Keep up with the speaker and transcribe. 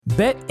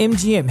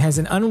BetMGM has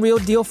an unreal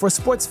deal for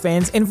sports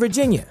fans in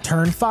Virginia.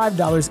 Turn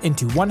 $5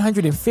 into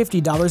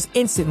 $150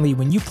 instantly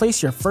when you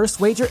place your first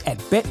wager at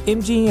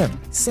BetMGM.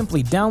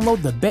 Simply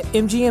download the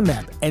BetMGM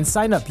app and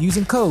sign up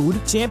using code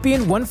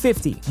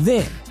Champion150.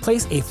 Then,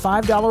 place a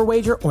 $5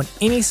 wager on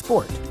any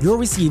sport. You'll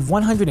receive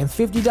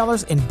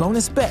 $150 in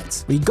bonus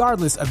bets,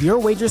 regardless of your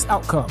wager's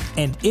outcome.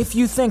 And if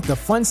you think the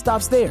fun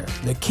stops there,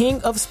 the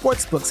King of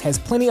Sportsbooks has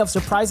plenty of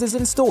surprises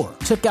in store.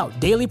 Check out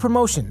daily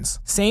promotions,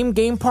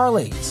 same-game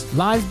parlays,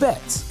 live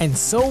bets, and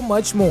so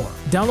much more.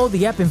 Download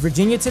the app in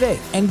Virginia today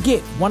and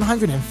get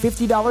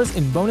 $150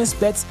 in bonus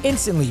bets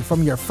instantly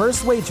from your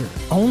first wager.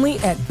 Only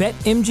at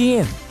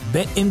BetMGM.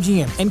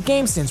 BetMGM and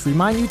GameSense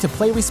remind you to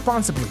play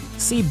responsibly.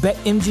 See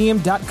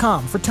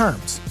BetMGM.com for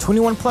terms.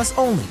 21 plus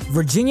only.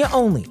 Virginia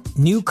only.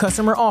 New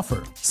customer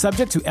offer.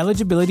 Subject to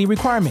eligibility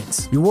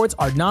requirements. Rewards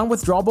are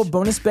non-withdrawable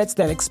bonus bets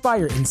that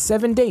expire in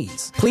 7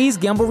 days. Please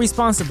gamble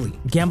responsibly.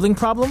 Gambling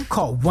problem?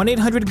 Call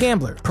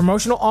 1-800-GAMBLER.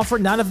 Promotional offer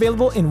not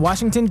available in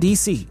Washington,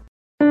 D.C.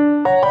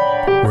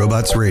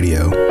 Robots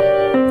Radio.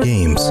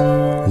 Games.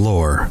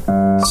 Lore.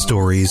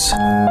 Stories.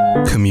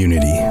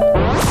 Community.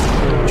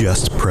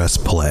 Just press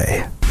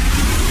play.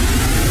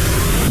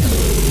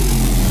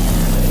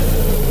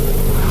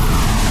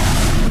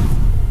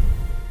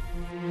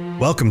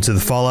 Welcome to the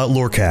Fallout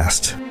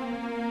Lorecast,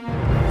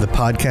 the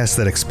podcast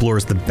that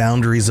explores the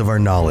boundaries of our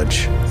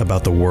knowledge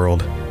about the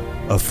world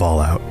of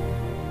Fallout.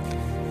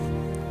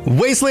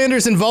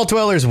 Wastelanders and Vault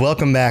Dwellers,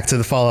 welcome back to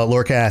the Fallout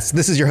Lorecast.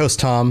 This is your host,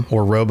 Tom,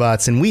 or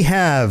Robots, and we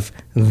have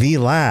the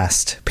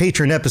last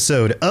patron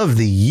episode of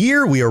the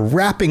year. We are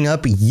wrapping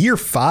up year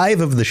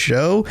 5 of the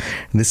show.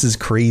 This is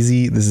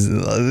crazy. This is,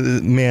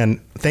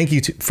 man, thank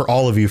you for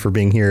all of you for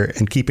being here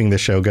and keeping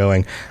this show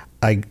going.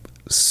 I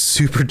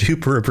super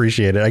duper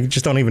appreciate it. I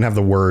just don't even have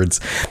the words,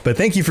 but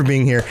thank you for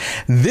being here.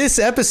 This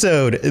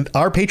episode,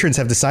 our patrons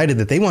have decided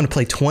that they want to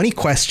play 20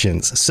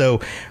 questions. So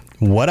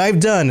what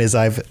I've done is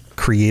I've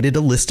created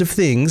a list of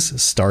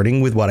things, starting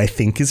with what I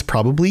think is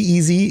probably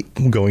easy,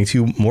 going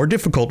to more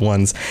difficult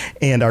ones,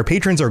 and our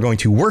patrons are going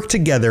to work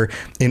together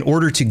in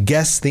order to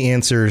guess the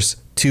answers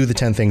to the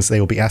 10 things. They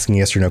will be asking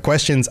yes or no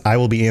questions. I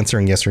will be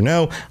answering yes or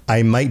no.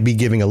 I might be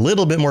giving a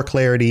little bit more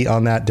clarity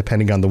on that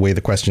depending on the way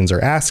the questions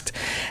are asked.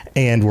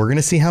 And we're going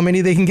to see how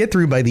many they can get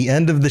through by the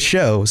end of the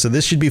show. So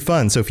this should be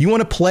fun. So if you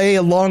want to play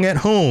along at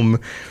home,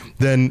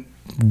 then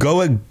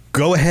go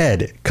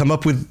ahead, come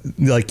up with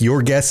like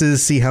your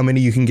guesses, see how many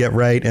you can get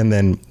right, and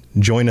then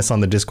join us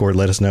on the Discord.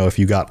 Let us know if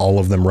you got all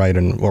of them right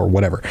or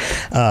whatever.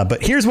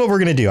 But here's what we're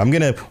going to do. I'm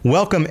going to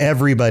welcome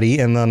everybody.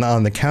 And then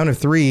on the count of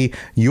 3,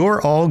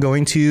 you're all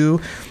going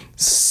to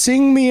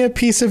sing me a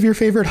piece of your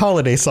favorite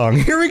holiday song.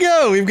 Here we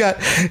go. We've got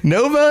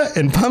Nova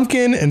and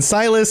Pumpkin and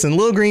Silas and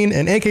Lil Green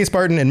and AK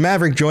Spartan and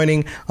Maverick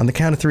joining. On the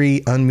count of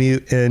 3,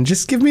 unmute and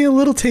just give me a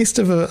little taste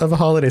of a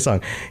holiday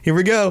song. Here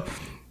we go.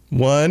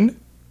 1,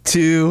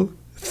 2,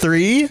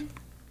 3.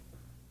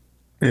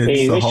 Grab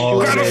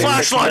a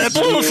flashlight and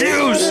blow a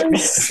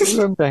fuse.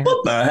 What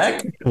the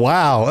heck?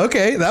 Wow.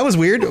 Okay, that was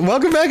weird.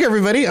 Welcome back,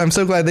 everybody. I'm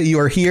so glad that you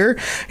are here.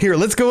 Here,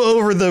 let's go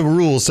over the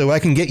rules so I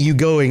can get you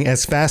going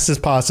as fast as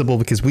possible,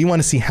 because we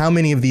want to see how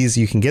many of these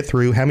you can get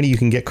through, how many you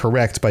can get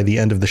correct by the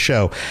end of the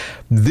show.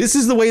 This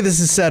is the way this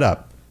is set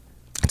up.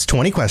 It's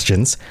 20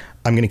 questions.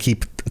 I'm going to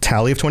keep a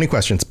tally of 20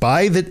 questions.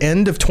 By the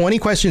end of 20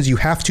 questions, you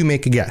have to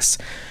make a guess.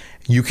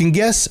 You can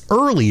guess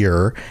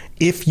earlier.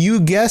 If you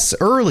guess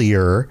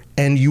earlier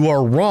and you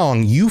are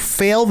wrong, you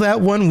fail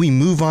that one, we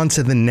move on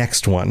to the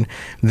next one.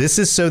 This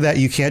is so that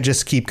you can't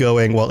just keep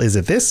going, well, is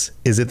it this?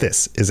 Is it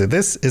this? Is it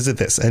this? Is it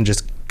this? And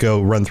just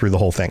go run through the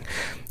whole thing.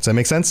 Does that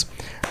make sense?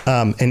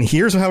 And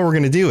here's how we're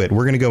going to do it.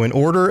 We're going to go in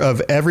order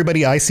of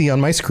everybody I see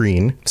on my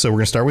screen. So we're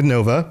going to start with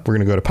Nova. We're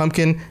going to go to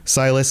Pumpkin,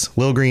 Silas,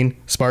 Lil Green,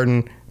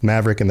 Spartan,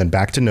 Maverick, and then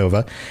back to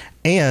Nova.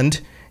 And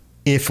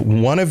if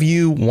one of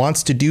you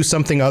wants to do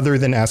something other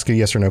than ask a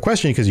yes or no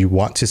question because you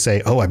want to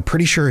say, oh, I'm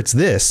pretty sure it's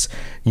this,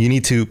 you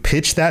need to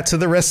pitch that to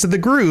the rest of the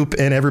group,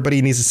 and everybody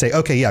needs to say,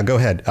 okay, yeah, go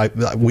ahead.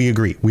 We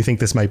agree. We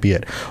think this might be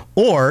it.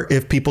 Or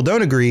if people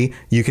don't agree,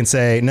 you can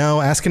say,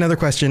 no, ask another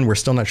question. We're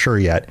still not sure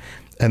yet,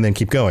 and then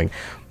keep going.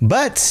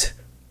 But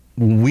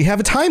we have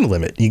a time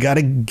limit. You got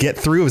to get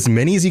through as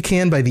many as you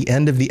can by the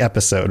end of the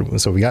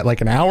episode. So we got like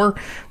an hour.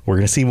 We're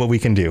going to see what we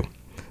can do.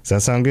 Does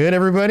that sound good,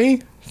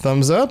 everybody?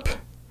 Thumbs up.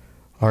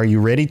 Are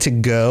you ready to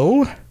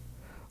go?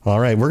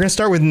 All right, we're going to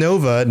start with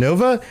Nova.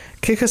 Nova,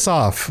 kick us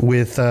off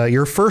with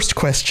your first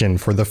question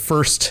for the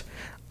first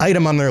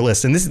item on their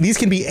list. And these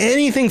can be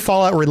anything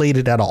Fallout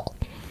related at all.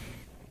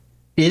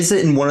 Is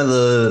it in one of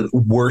the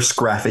worst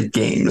graphic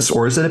games,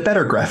 or is it a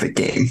better graphic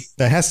game?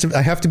 I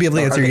have to be able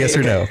to answer yes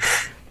or no.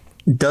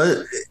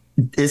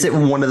 Is it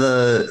one of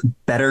the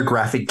better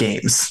graphic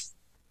games?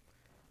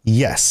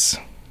 Yes.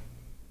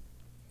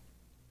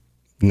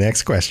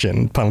 Next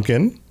question,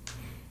 Pumpkin.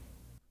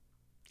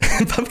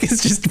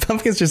 Pumpkin's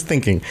just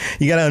thinking.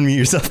 You got to unmute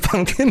yourself,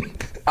 Pumpkin.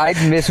 I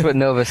missed what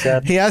Nova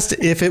said. He asked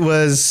if it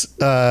was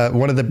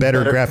one of the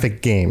better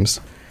graphic games.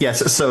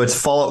 Yes, so it's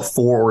Fallout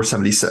 4 or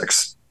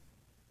 76.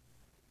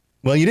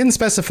 Well, you didn't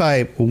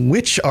specify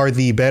which are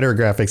the better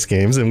graphics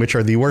games and which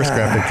are the worst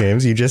graphic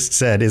games. You just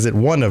said, is it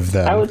one of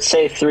them? I would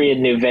say 3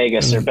 in New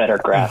Vegas are better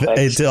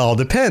graphics. It all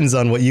depends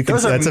on what you can.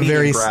 Those are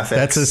medium graphics.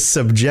 That's a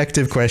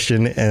subjective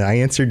question, and I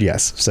answered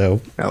yes.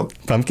 So,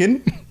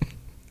 Pumpkin?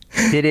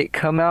 Did it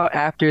come out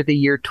after the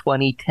year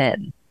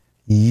 2010?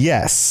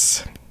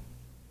 Yes.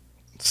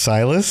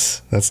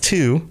 Silas, that's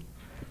 2.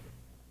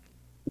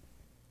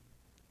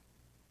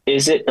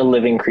 Is it a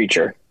living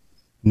creature?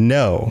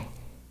 No.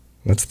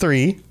 That's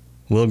 3.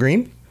 Will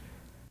Green?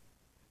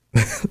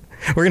 We're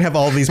going to have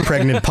all these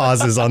pregnant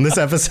pauses on this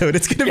episode.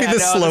 It's going to be the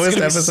slowest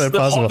episode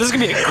possible. This is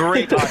going to be a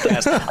great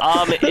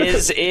podcast.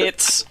 Is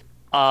it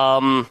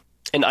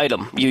an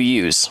item you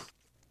use?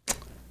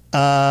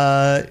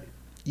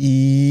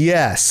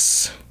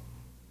 Yes.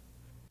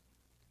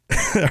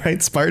 All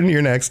right, Spartan,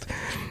 you're next.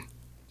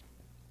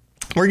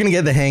 We're going to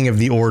get the hang of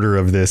the order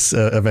of this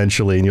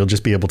eventually, and you'll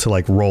just be able to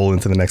like roll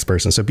into the next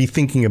person. So be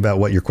thinking about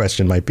what your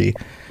question might be.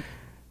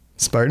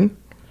 Spartan?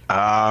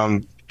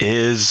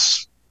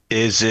 Is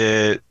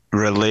it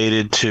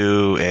related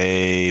to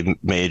a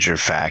major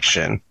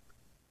faction?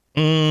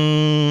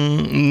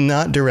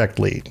 Not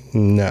directly.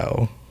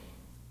 No.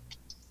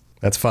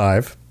 That's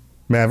 5.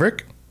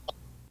 Maverick?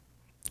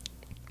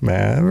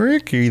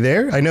 Maverick, are you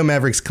there? I know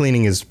Maverick's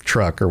cleaning his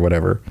truck or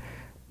whatever.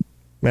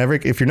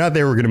 Maverick, if you're not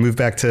there, we're going to move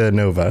back to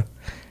Nova.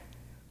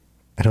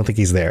 I don't think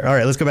he's there. All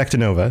right, let's go back to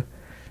Nova.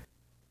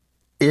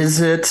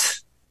 Is it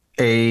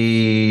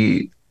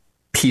a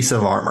piece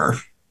of armor?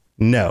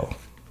 No,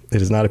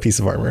 it is not a piece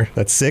of armor.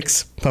 That's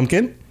 6.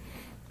 Pumpkin?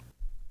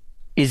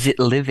 Is it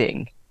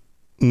living?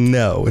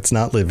 No, it's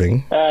not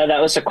living. That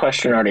was a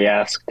question already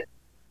asked.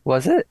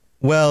 Was it?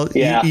 Well,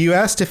 Yeah. you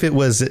asked if it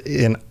was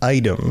an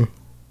item.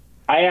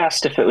 I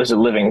asked if it was a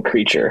living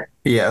creature.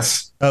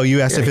 Yes. Oh, you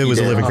asked if it he was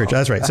a did. living creature.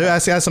 That's right. So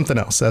ask something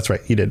else. That's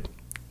right. You did.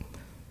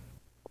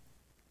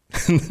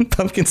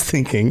 Pumpkin's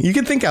thinking. You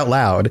can think out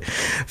loud.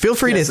 Feel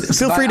free to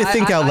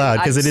think out loud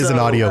because it is an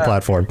audio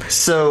platform.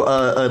 So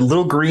a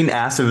little green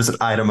asked if it was an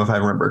item, if I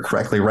remember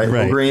correctly, right? Right.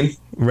 Little green?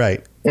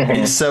 Right.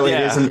 And so it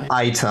Yeah. is an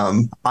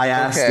item. I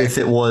asked Okay. if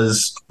it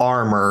was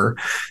armor.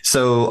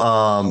 So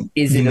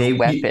Is it a maybe-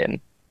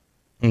 weapon?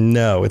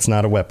 No, it's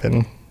not a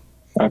weapon.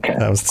 Okay.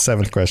 That was the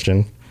 7th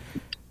question.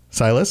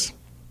 Silas?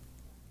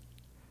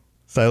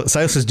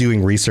 Silas is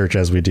doing research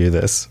as we do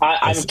this.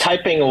 I'm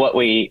typing what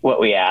we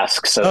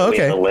ask, so that we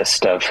have a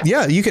list of.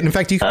 Yeah, you can. In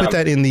fact, you can put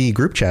that in the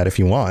group chat if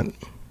you want.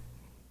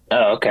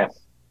 Oh, okay.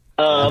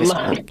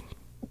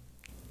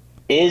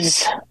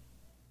 Is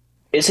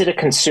it a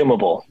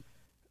consumable?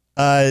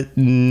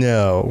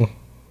 No,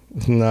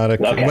 not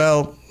a. Okay.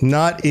 Well,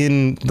 not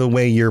in the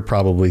way you're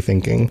probably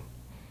thinking.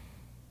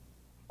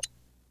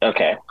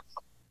 Okay.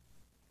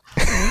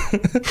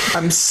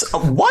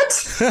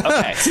 what?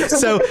 Okay.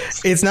 So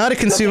it's not a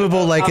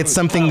consumable, like it's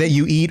something that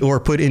you eat or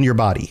put in your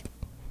body.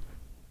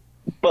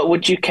 But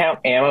would you count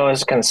ammo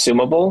as a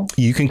consumable?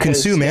 You can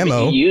consume Because if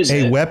ammo. you use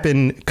A it-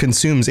 weapon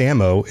consumes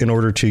ammo in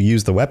order to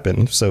use the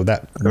weapon. So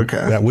that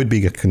would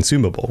be a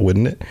consumable,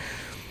 wouldn't it?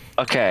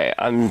 Okay.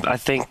 I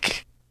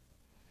think.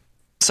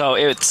 So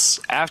it's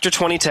after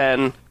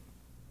 2010,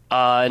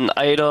 an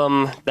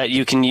item that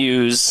you can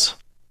use,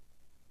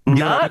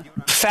 not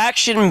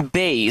faction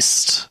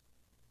based.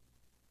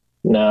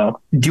 No.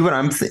 Do what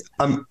I'm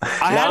I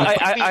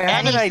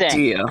have an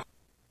idea.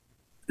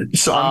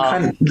 So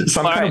I'm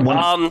kind of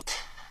wondering.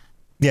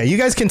 Yeah, you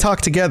guys can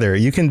talk together.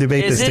 You can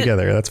debate Is this it-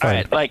 together. That's fine. All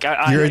right, like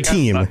You're a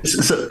team.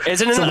 Is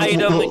it an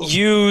item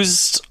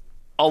used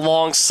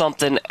along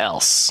something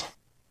else?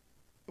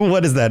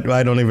 What is that?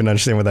 I don't even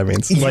understand what that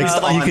means. Used Like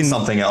on you can.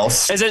 something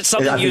else. Is it I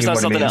something think used on what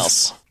it something means.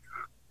 else?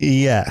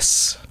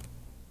 Yes.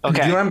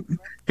 Okay. Do you know what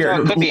here,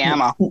 So it could be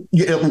ammo.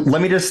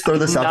 Let me just throw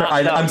this out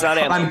there. No, it's not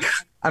ammo.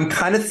 I'm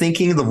kind of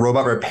thinking the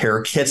robot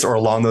repair kits are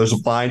along those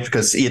lines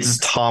because it's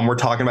Tom we're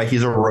talking about.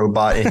 He's a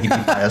robot and he'd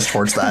be biased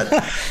towards that.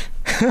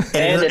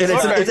 And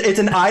it's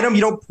an item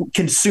you don't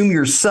consume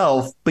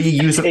yourself, but you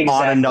use it on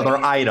Exactly. another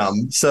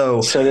item.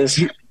 So there's.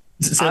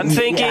 I'm you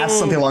thinking- ask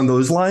something along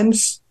those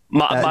lines.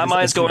 My Is-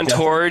 mind's is going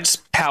suggested. towards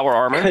power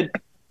armor.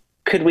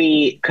 Could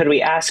we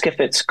ask if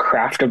it's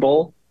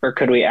craftable, or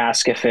could we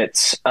ask if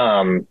it's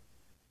I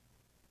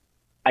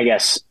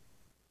guess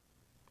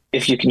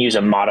if you can use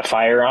a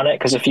modifier on it?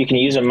 Because if you can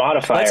use a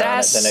modifier Let's on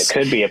ask- it, then it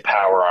could be a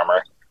power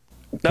armor.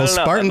 No, Well,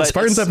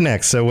 Spartan's up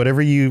next. So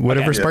whatever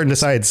Spartan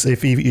decides,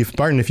 if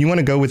Spartan, if you want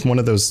to go with one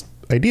of those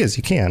ideas,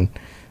 you can.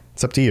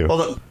 It's up to you.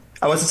 Although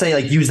I wasn't saying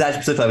like use that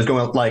specifically. I was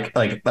going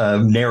like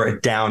narrow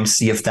it down,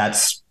 see if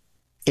that's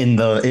in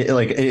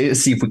the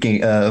see if we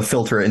can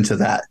filter it into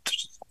that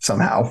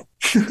somehow.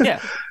 Yeah.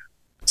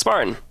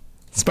 Spartan.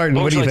 Spartan,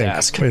 What what do you would you think? like to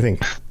ask? What do you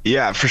think?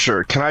 Yeah, for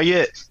sure. Can I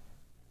get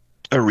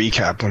a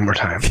recap one more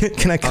time?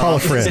 Can I call a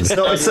friend?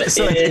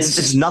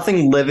 It's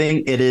nothing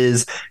living. It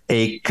is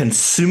a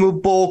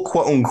consumable,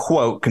 quote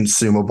unquote,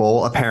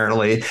 consumable.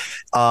 Apparently,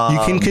 You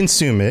can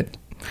consume it.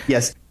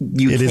 yes,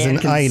 you It can is an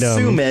consume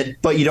item. it,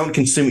 but you don't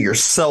consume it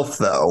yourself,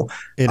 though.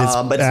 It is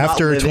But it's not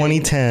after living.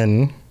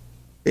 2010.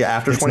 Yeah,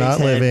 after It's 2010,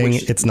 not living.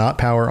 which- It's not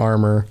power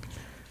armor.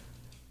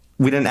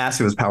 we didn't ask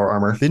if it was power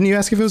armor. Didn't you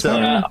ask if it was power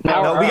armor?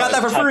 No, we got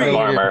that for type of free.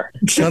 armor.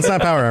 No, it's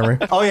not power armor.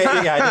 Oh yeah,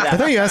 I did I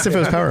thought you asked if it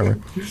was power armor.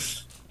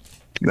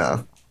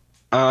 No.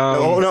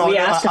 We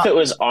asked if it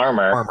was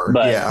armor,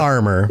 but yeah.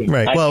 Armor,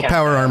 right? I Well, can't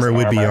power ask armor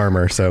would be armor.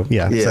 armor. So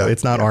yeah. So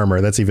it's not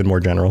armor. That's even more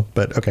general.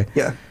 But okay.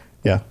 Yeah.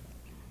 Yeah.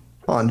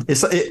 Hold on.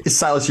 Is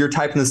Silas, you're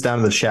typing this down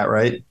in the chat,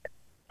 right?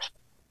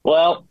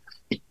 well,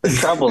 the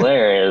trouble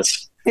there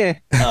is Yeah.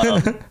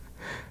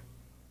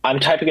 I'm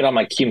typing it on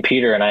my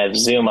computer and I have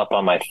Zoom up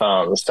on my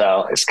phone,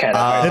 so it's kind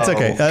of It's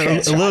okay.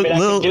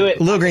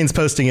 Lil Green's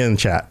posting it in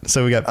chat.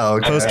 So we got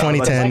post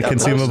 2010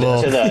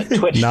 consumable, to the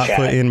Twitch not chat,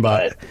 put in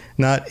body. but-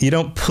 Not you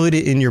don't put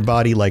it in your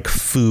body like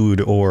food,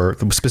 or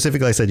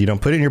specifically I said you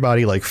don't put it in your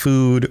body like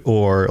food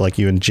or like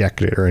you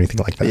inject it or anything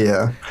like that.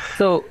 Yeah.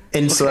 So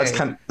So that's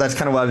kind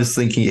of what I was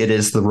thinking. It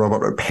is the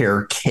robot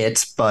repair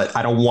kit, but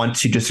I don't want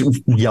to just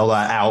yell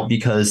that out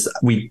because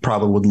we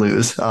probably would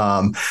lose.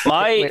 All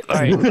right.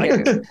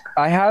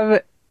 I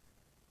have.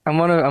 I'm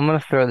gonna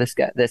throw this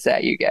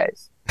at you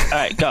guys. All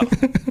right, go.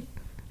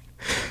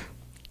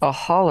 A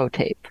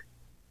holotape.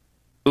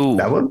 Ooh.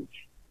 That would.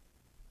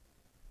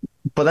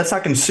 But that's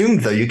not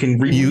consumed though. You can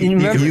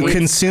You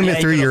consume it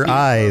through your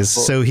eyes.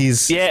 So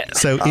Yeah.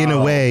 So in a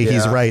way,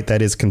 he's right.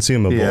 That is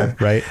consumable, Yeah.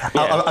 right?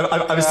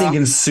 I was thinking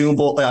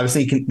consumable. I was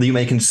thinking you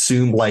may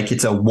consume like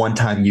it's a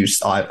one-time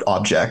use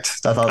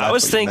object. I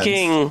was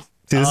thinking.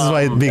 See, this is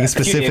why being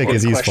specific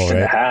is useful, question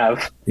to right?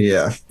 have.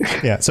 Yeah.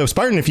 Yeah. So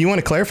Spartan, if you want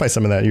to clarify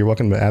some of that, you're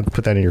welcome to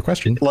put that in your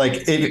question.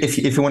 Like if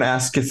you want to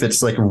ask if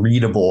it's like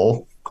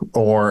readable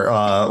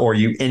or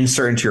you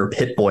insert into your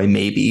Pip-Boy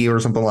maybe or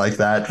something like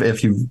that.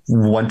 If you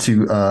want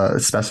to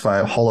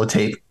specify a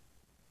holotape.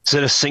 Is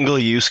it a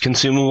single-use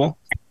consumable?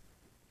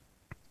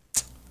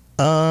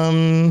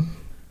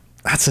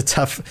 That's a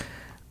tough.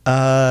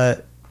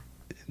 I'm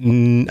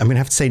gonna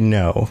have to say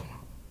no.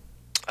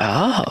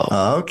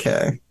 Oh.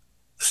 Okay.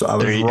 So I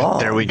was wrong.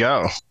 There we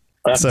go.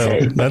 So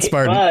Okay. that's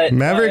Spartan.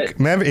 Maverick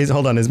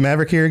hold on. Is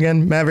Maverick here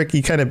again? Maverick,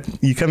 you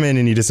come in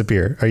and you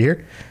disappear. Are you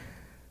here?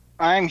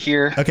 I'm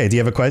here. Okay. Do you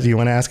have a question? Do you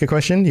want to ask a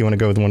question? Do you want to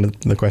go with one of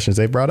the questions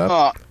they brought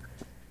up?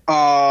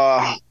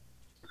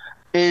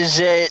 Is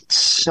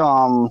it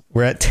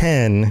We're at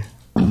 10.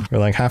 We're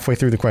like halfway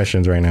through the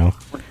questions right now.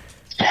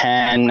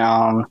 10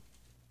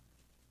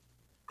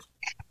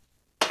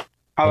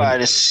 how about I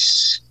just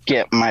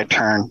skip my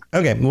turn?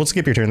 Okay, we'll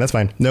skip your turn. That's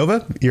fine.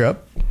 Nova, you're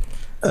up.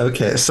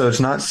 Okay, so it's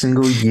not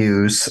single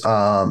use.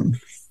 I'm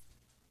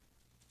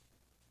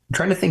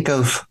trying to think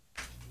of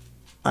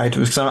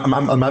items because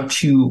I'm not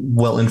too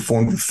well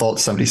informed with Fallout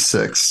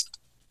 76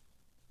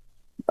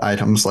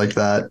 items like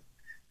that.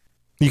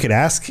 You could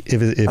ask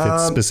if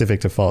it's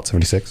specific to Fallout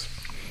 76.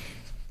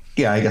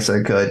 Yeah, I guess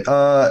I could.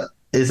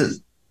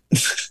 Is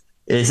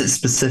it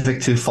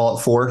specific to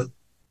Fallout 4?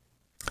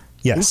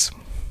 Yes.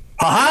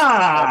 Ha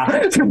ha!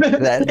 It's gonna be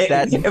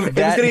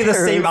the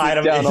same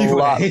item done a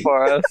lot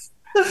for us.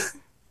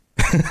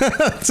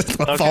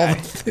 Okay.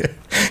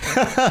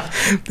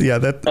 Yeah,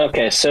 that.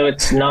 Okay, so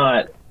it's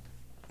not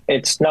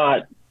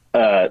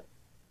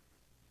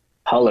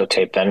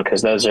holotape then,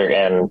 because those are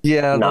in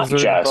not those are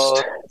just.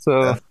 both,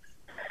 so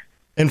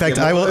In fact,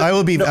 I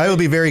will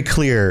be very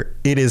clear.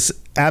 It is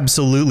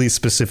absolutely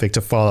specific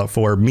to Fallout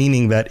 4,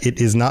 meaning that it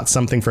is not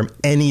something from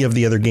any of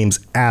the other games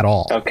at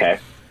all. Okay.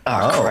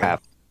 Oh,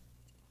 crap.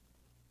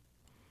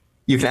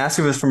 You can ask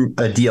if it's from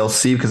a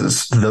DLC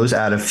because those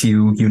add a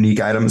few unique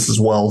items as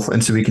well,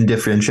 and so we can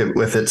differentiate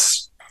if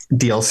it's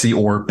DLC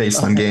or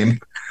baseline game.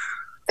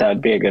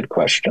 That'd be a good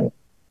question.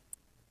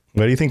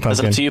 What do you think, It's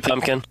Pumpkin? up to you,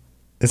 Pumpkin.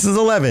 This is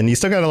 11. You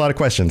still got a lot of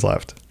questions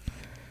left.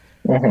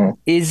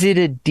 is it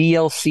a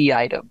DLC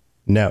item?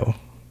 No,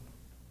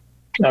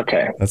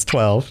 Okay. that's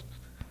 12.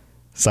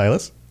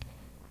 Silas?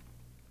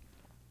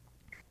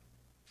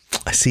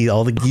 I see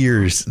all the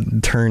gears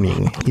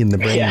turning in the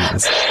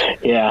brains.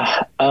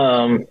 Yeah.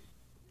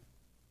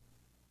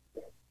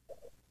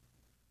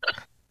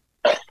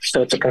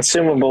 So it's a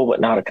consumable,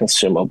 but not a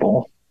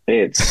consumable.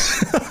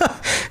 It's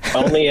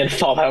only in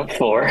Fallout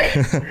 4.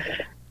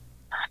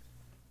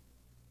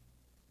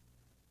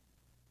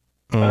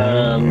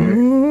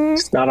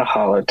 It's not a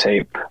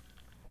holotape.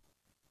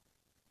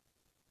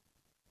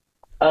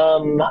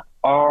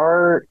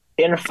 Are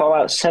in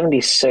Fallout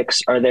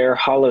 76, are there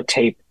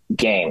holotape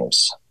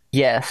games?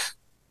 Yes.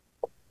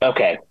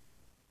 Okay.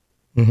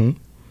 Mm-hmm.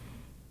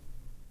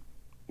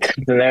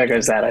 Then there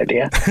goes that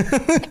idea.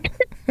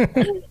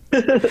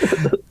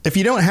 If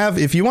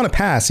you want to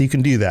pass, you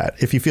can do that.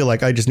 If you feel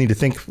like I just need to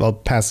think, I'll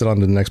pass it on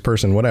to the next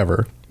person,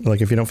 whatever.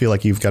 Like if you don't feel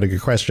like you've got a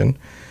good question,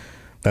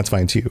 that's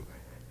fine too.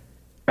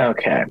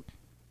 Okay.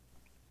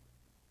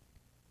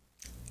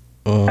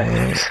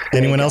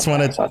 Anyone else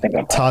want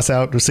to toss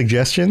out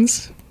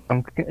suggestions?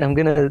 I'm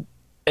gonna.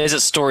 Is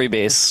it story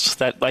based?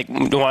 That like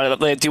do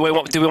we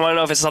want to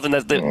know if it's something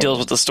that deals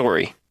with the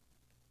story?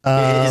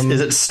 Is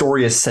it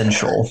story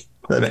essential?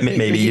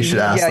 Maybe you should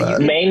ask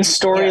that. Main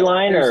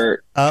storyline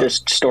or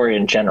just story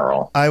in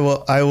general? I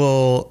will.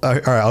 All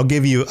right. I'll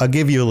give you a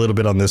little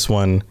bit on this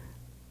one.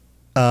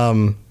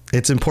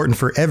 It's important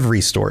for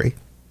every story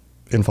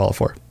in Fallout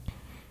 4.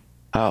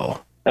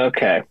 Oh.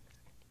 Okay.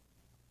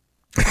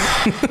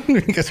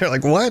 You guys are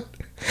like, what?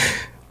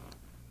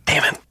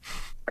 Damn it.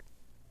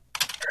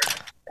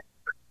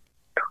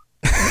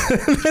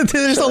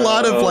 There's a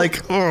lot of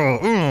like,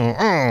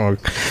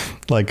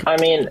 like. I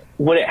mean,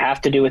 would it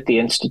have to do with the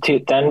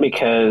Institute then?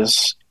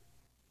 Because,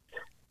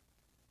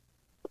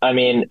 I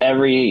mean,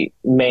 every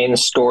main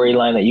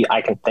storyline that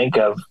I can think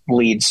of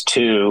leads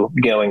to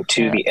going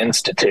to the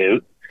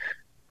Institute.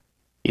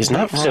 He's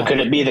not wrong. So could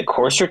it be the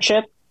Courser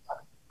chip?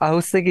 I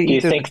was thinking. Do you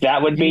think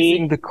that would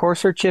be the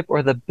Courser chip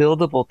or the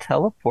buildable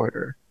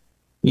teleporter?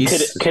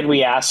 Could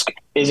we ask?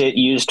 Is it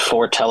used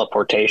for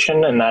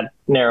teleportation, and that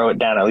narrow it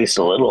down at least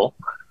a little?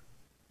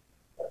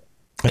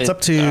 It's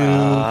up to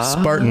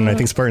Spartan. I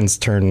think Spartan's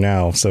turn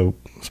now. So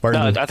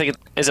Spartan. No, I think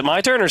is it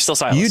my turn or still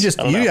silence?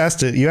 You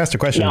asked it. You asked a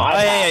question. No,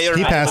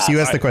 he passed. You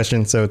asked the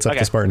question, so it's up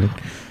to Spartan.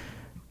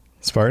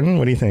 Spartan,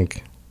 what do you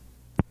think?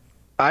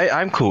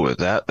 I'm cool with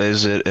that.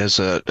 Does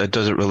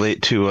it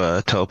relate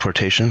to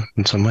teleportation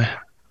in some way?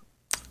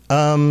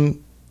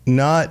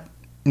 Not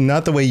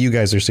the way you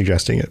guys are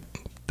suggesting it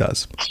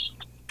does.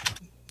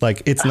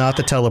 Like, it's not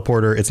the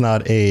teleporter. It's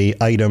not a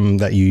item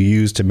that you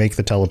use to make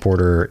the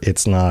teleporter.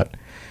 It's not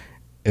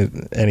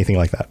anything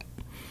like that.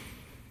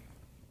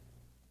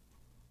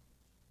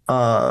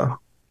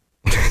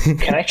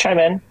 Can I chime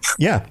in?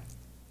 Yeah.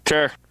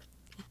 Sure.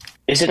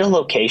 Is it a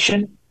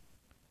location?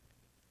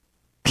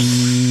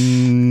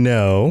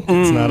 No,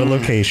 it's not a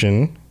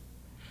location.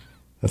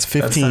 That's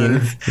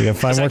 15. You got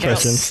 5 more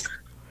questions.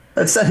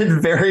 That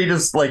sounded very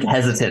just like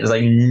hesitant. It's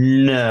like,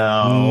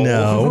 no.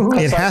 No,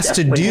 it has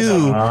to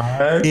do.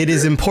 It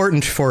is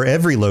important for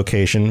every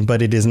location,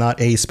 but it is not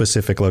a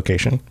specific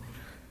location.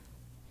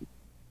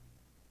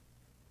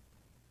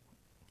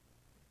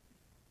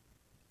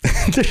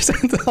 There's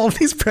all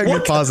these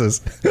pregnant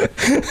pauses.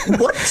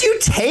 What did you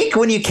take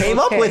when you came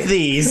up with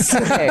these?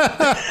 Okay.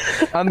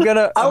 I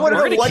want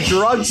to know what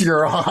drugs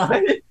you're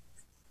on.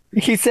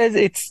 He says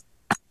it's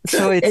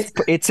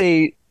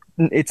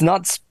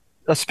not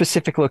a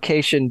specific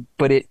location,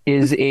 but it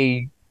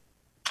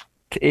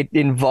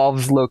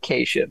involves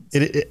locations.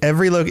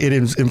 It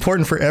is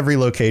important for every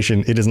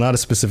location. It is not a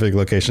specific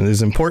location. It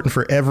is important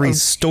for every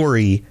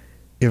story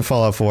in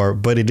Fallout 4,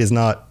 but it is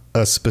not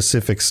a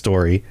specific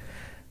story.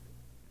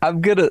 I'm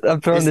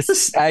throwing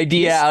this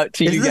idea out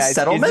to you guys.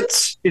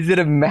 Settlements? Is it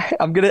a map?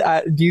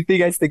 Do you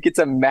guys think it's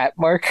a map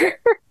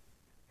marker?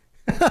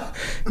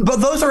 But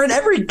those are in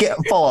every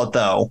Fallout,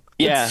 though.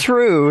 Yeah, it's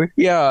true.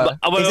 Yeah.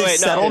 But, wait,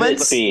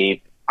 settlements?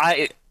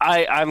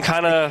 I'm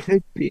kind of.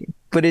 Could be,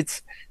 but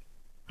it's.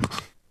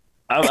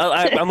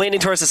 I'm leaning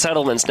towards the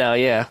settlements now.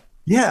 Yeah.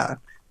 Yeah,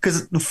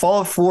 because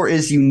Fallout 4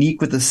 is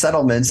unique with the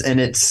settlements, and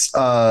it's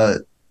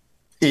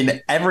in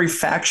every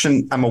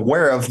faction I'm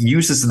aware of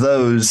uses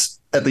those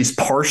at least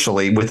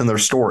partially within their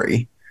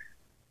story.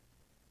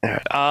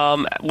 How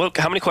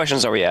many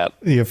questions are we at?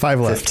 You have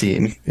 5 left.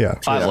 15. Yeah.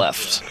 5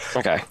 left.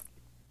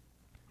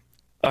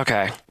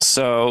 Okay.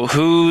 So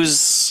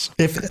who's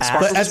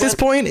but at this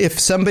point, if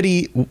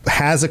somebody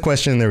has a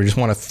question they just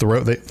want to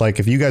throw, like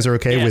if you guys are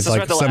okay with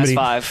like somebody,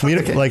 last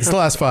 5. Like it's the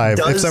last 5.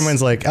 If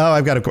someone's like, oh,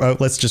 I've got to,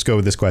 let's just go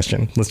with this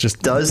question.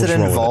 Does it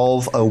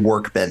involve a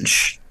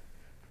workbench?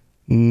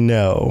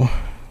 No.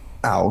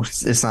 Oh,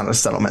 it's not a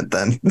settlement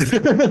then.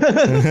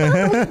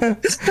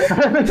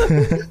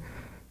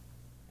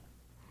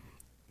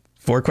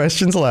 4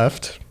 questions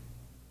left.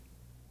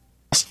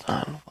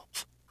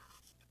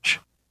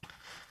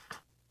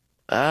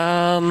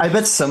 I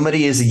bet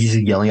somebody is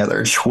yelling at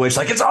their Twitch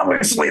like, it's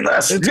obviously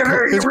this. It's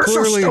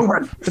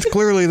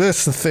clearly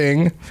this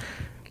thing.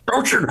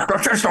 Don't you know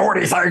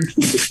anything?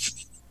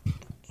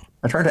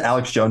 I turned to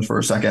Alex Jones for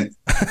a second.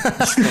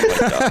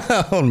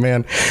 Oh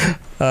man.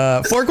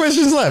 4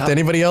 questions left.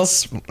 Anybody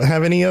else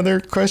have any other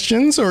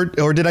questions, or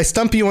did I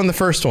stump you on the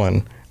first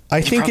one?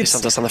 I think it's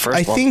stumped us on the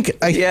first one.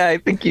 I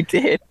think you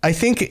did. I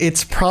think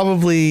it's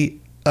probably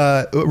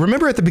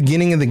remember at the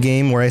beginning of the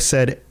game where I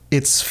said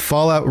it's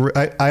Fallout.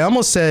 I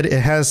almost said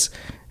it has.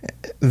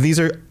 These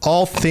are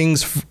all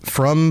things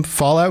from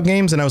Fallout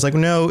games, and I was like,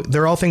 no,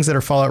 they're all things that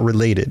are Fallout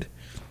related.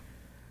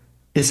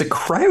 Is it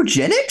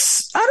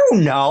cryogenics? I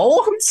don't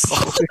know.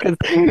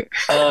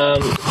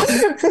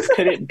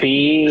 Could it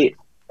be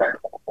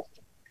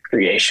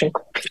creation?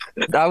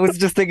 I was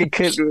just thinking,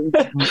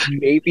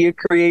 maybe a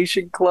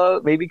creation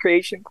club, maybe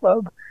creation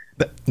club.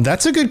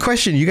 That's a good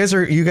question. You guys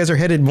are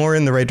headed more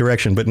in the right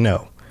direction, but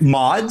no.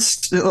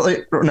 Mods? No,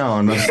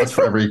 that's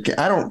for every.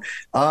 I don't.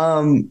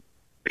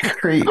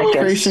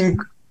 Creation.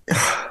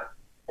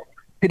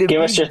 Could it Give be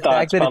us your the thoughts,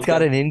 fact that it's got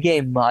Pumpkin. an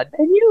in-game mod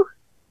menu?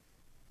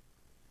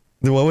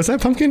 What was that,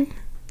 Pumpkin?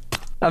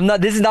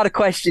 This is not a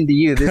question to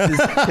you. This is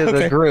to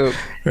the group.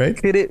 Right?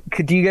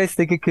 Do you guys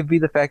think it could be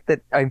the fact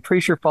that I'm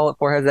pretty sure Fallout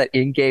 4 has that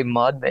in-game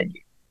mod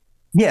menu?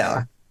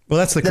 Yeah. Well,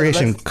 that's the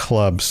creation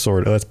club,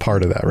 sort of. That's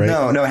part of that, right?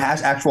 No, it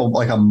has actual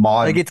like a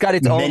mod. Like it's got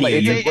its own. Like,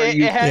 menu.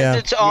 It has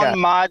its own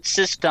mod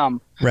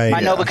system. Right. I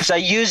know because I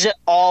use it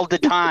all the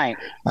time.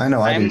 I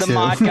know. I'm do the too.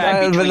 mod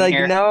guy but between like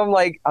here. now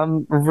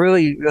I'm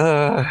really.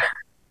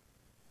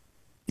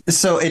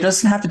 So it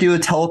doesn't have to do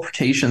with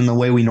teleportation the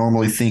way we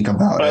normally think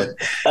about it,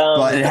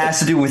 but it has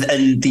to do with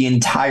the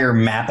entire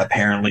map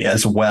apparently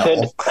as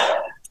well.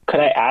 Could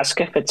I ask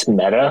if it's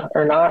meta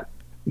or not?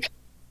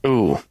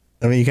 Ooh.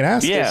 I mean, you can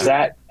ask. Yeah. Is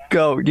that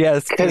Go.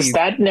 Yes. because please.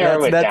 that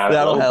narrow it down a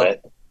that'll little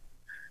help. bit?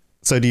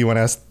 So do you want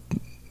to ask,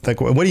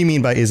 like, what do you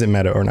mean by is it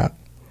meta or not?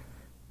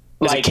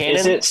 Is it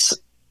canon?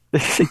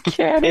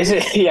 Is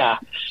it yeah?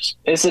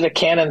 Is it a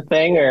canon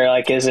thing or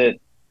like is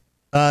it?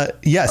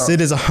 Yes, it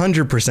is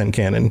 100%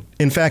 canon.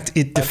 In fact,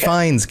 it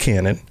defines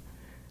canon.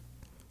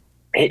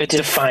 It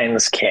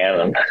defines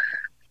canon.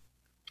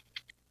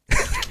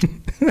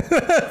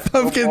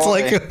 Pumpkin's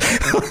like,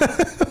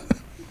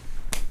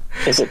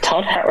 Is it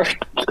Todd Howard?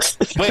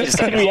 Wait a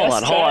second.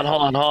 Hold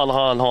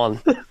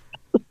on.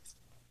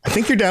 I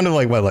think you're down to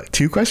like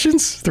 2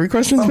 questions, 3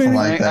 questions, Something maybe.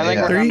 like that, I think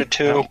yeah. we're down to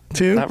 2.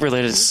 2. Not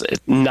related.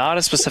 Not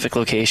a specific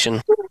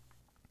location.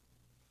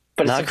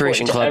 But Not it's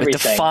Creation important Club. to It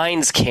everything.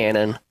 defines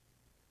canon.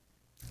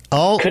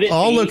 All Could it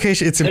all be-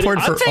 location. It's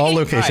important I'm for all thinking-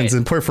 locations. right. It's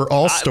important for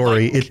all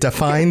story. It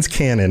defines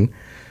canon.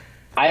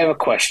 I have a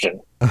question.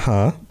 Is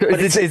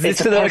this it's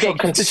to a the partial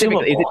specifically?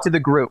 Is it consumable. to the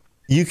group?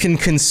 You can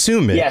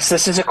consume it. Yes,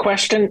 this is a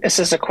question. This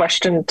is a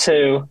question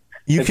to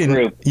you the can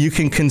group. you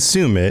can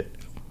consume it.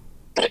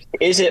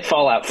 Is it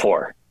Fallout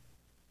 4?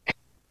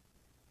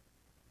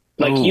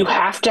 Like you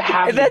have to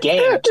have the That's-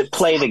 game to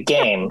play the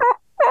game.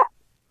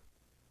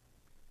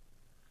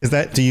 Is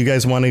that? Do you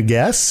guys want to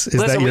guess? Is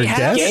that your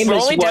guess? Game We're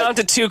is only what- down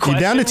to 2 You're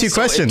questions. down to 2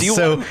 questions. Do you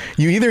So want-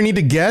 you either need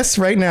to guess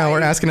right now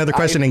or ask another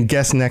question and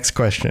guess next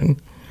question.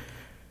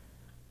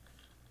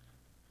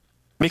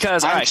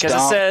 because I'm it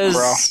stumped,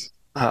 says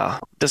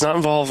does not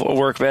involve a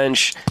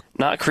workbench,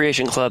 not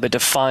Creation Club. It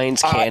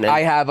defines canon.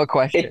 I have a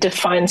question. It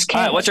defines All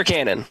canon. right, what's your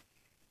canon?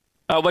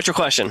 What's your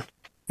question?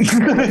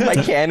 My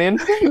canon.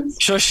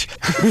 Shush.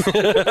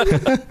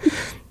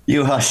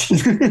 You hush.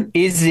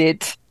 Is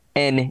it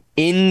an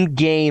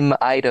in-game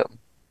item?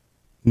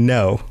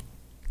 No.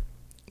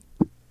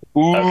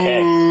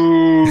 Okay.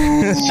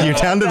 You're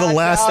down to the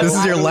last. This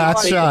is your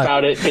last Think shot.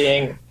 about it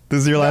being.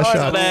 This is your last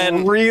shot.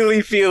 then-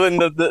 really feeling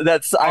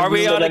that's. Are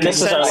we on a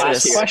This is our last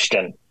consensus?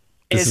 question.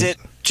 Is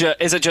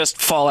it just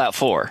Fallout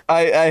 4? Is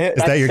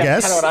that your that's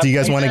guess? kinda what I'm Do you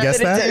guys want to guess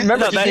that?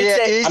 Remember, No, that- you did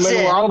say, I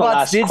mean, we're on the Robots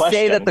last did say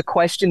question. that the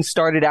question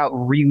started out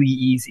really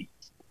easy,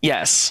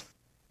 Yes.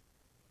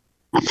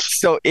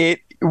 so it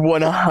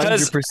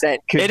 100%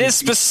 could. It be- is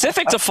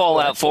specific to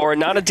Fallout 4,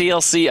 not a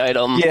DLC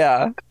item.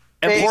 Yeah,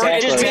 Important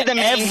It could just to be the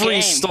main every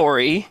game.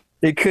 story.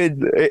 it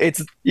could.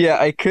 It's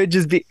yeah. It could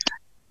just be.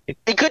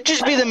 It could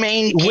just be the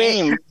main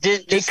game.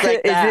 It Just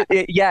could, like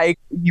that.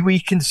 we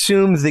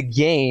consume the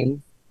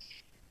game.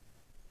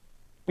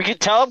 We could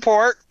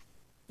teleport.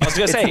 I was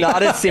gonna It's say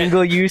not a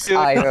single-use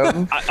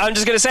item. I'm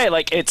just gonna say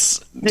like it's.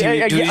 Do,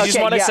 Yeah, do you just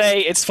okay, want to yeah. say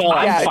it's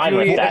Fallout? Yeah, I'm fine do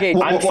with we- that. okay,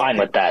 I'm fine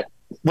with that.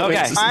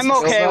 Okay. I'm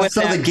okay with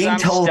So that. the game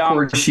 'cause I'm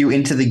teleports stumped. you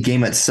into the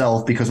game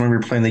itself because when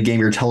you're playing the game,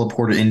 you're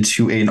teleported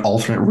into an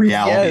alternate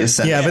reality. Yes.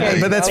 Yeah,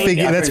 essentially. but that's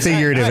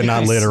figurative and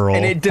not literal.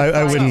 And it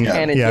I wouldn't. defines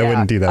canon. Yeah, I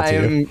wouldn't do that to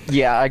you.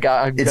 Yeah,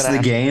 I'm It's gonna the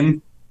have-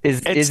 game.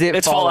 Is it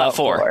it's Fallout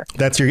 4.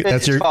 That's your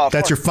Fallout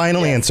 4.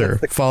 final answer.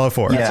 Fallout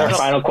 4. Yeah. That's our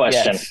final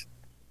question. Yes.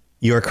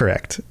 You are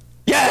correct.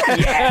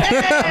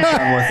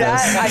 I'm with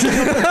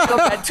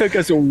That took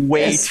us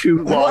way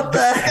too long. What the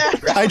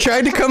heck? I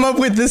tried to come up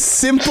with the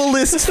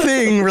simplest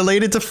thing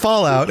related to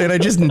Fallout, and I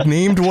just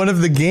named one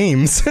of the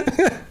games.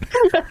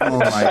 Oh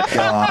my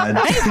god.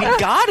 We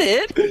got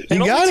it.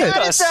 You got it.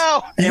 Got it,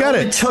 though. You got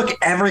It it. took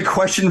every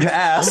question to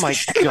ask. Oh my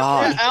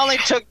god. I only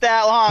took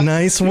that long.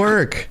 Nice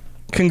work.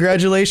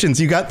 Congratulations.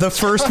 You got the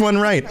first one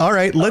right. All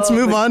right, let's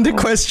move on to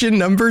question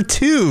number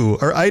 2,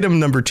 or item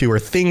number 2, or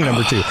thing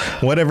number 2,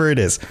 whatever it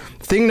is.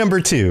 Thing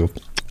number 2.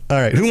 All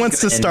right, who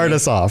wants to start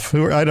us off?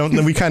 I don't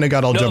know. We kind of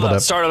got all jumbled Nova,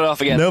 up. start it off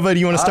again. Nova, do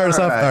you want to start us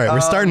off? All right, All right,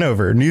 we're starting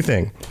over. New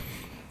thing.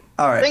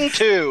 All right. Thing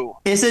 2.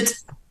 Is it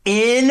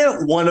in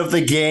one of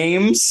the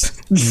games?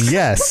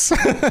 Yes.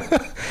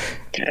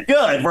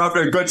 Good. We're off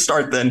to a good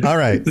start then. All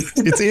right.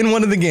 It's in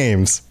one of the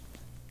games.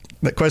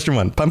 Question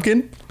 1.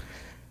 Pumpkin?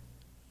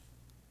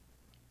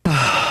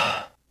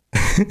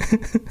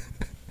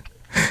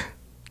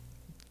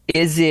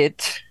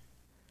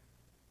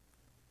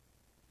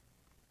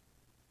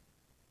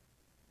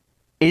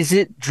 Is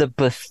it the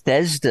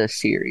Bethesda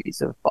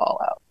series of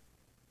Fallout?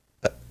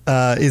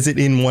 Is it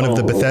in one of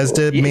the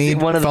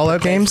Bethesda-made one of the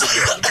Fallout games?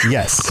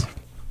 Yes.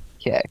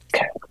 Okay. All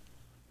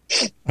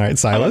right, I'm gonna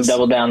Silas?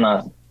 double down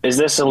on. Is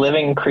this a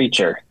living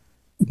creature?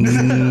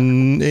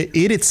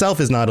 It itself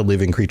is not a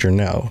living creature,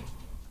 no.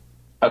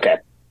 Okay.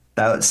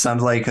 That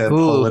sounds like a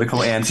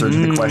political answer to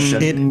the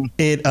question.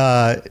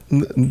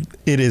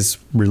 It is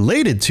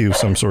related to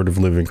some sort of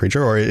living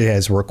creature, or it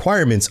has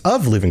requirements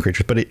of living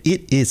creatures, but it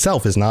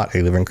itself is not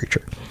a living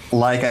creature.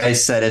 Like I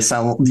said,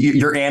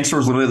 your answer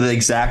is literally the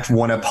exact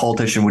one a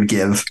politician would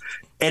give.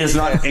 It is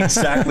not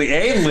exactly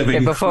a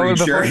living Before we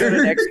creature. go to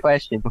the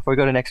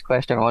next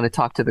question, I want to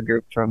talk to the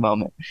group for a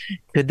moment.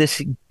 Could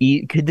this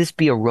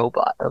be a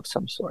robot of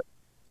some sort?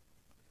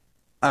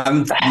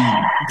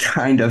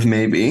 Kind of,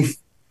 maybe.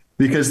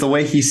 because the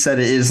way he said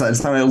it is that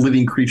it's not a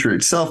living creature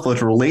itself, but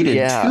it's related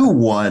to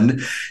one.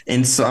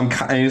 And so I'm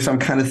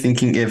kind of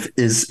thinking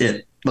is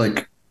it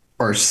like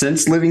or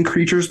since living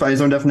creatures by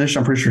his own definition.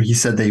 I'm pretty sure he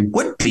said they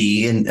would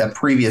be in a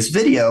previous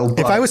video.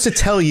 But... If I was to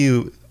tell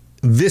you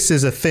this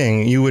is a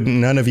thing,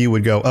 none of you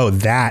would go, oh,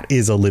 that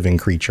is a living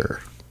creature.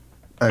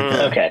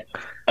 Okay.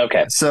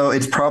 So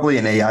it's probably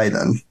an AI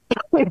then,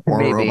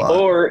 or a robot,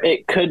 or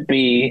it could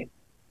be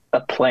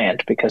a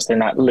plant because they're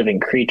not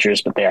living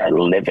creatures, but they are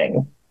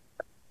living.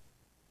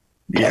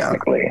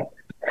 Technically.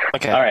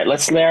 Okay. All right.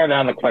 Let's narrow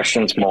down the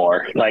questions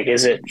more. Like,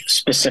 is it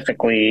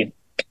specifically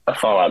a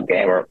Fallout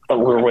game, or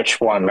which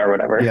one, or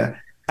whatever? Yeah.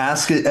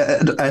 Ask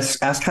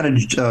kind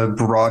of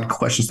broad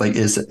questions like: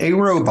 is it a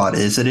robot?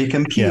 Is it a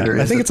computer?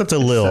 Yeah, I think it's up to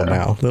Lil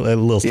now.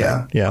 Lil's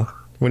yeah. Yeah.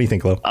 What do you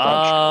think, Lil?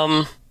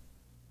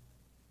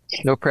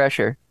 No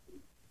pressure.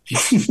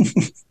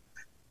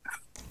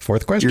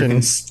 Fourth question.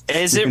 Is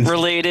it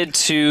related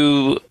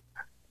to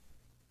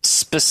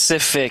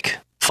specific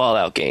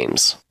Fallout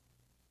games?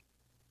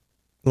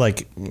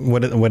 Like,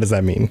 what does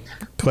that mean?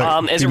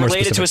 Is it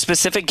related to a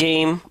specific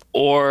game,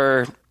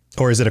 or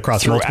is it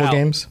across multiple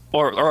games,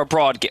 or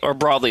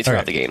broadly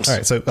throughout the games? All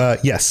right. So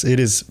yes, it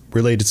is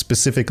related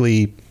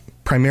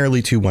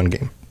primarily to one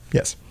game.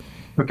 Yes.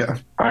 Okay.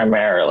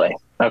 Primarily.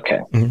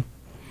 Okay. Mm-hmm.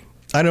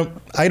 I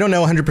don't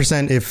know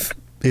 100% if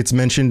it's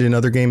mentioned in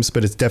other games,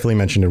 but it's definitely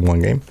mentioned in one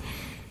game.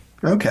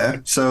 Okay.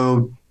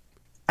 So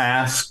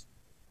ask,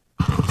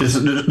 just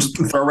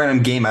throw a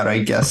random game out, I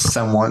guess,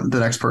 the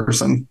next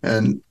person.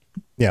 And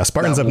yeah,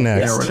 Spartan's up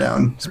next. Narrow it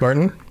down.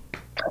 Spartan?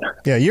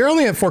 Yeah, you're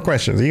only at 4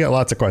 questions. You got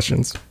lots of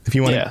questions. If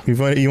you want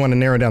to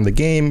narrow down the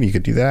game, you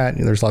could do that.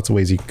 There's lots of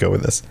ways you could go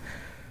with this.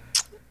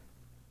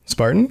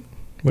 Spartan?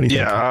 What do you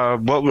think? Yeah,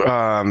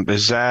 what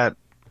is that?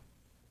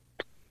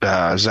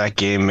 Is that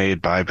game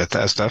made by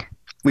Bethesda?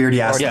 We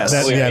already asked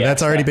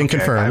that's already been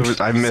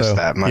confirmed. I missed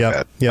that. My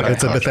bad. Yeah,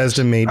 it's a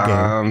Bethesda-made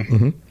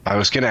game. I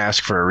was going to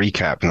ask for a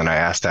recap, and then I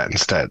asked that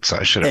instead, so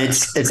I should have.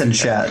 It's in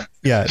chat.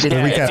 Yeah, the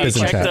recap is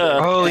in chat.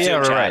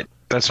 Right.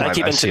 That's what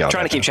I see.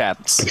 Trying to keep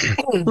chats.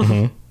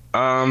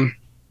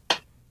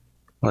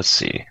 Let's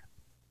see.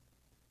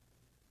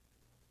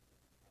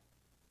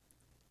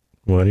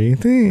 What do you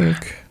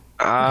think?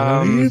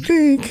 What do you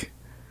think?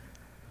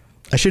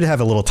 I should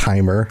have a little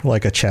timer,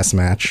 like a chess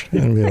match,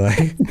 and be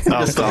like,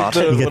 "Oh God!"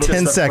 You get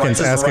 10 seconds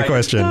to ask a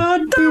question.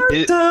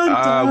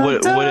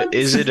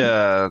 Is it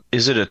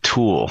a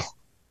tool?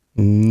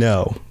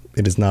 No,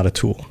 it is not a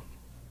tool.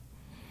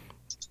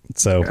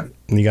 So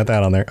you got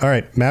that on there. All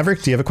right,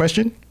 Maverick, do you have a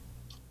question?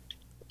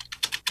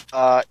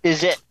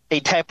 Is it a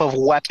type of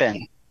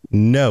weapon?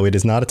 No, it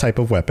is not a type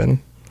of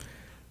weapon. All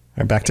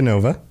right, back to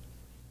Nova.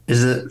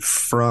 Is it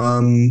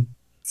from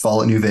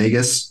Fallout New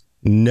Vegas?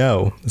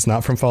 No, it's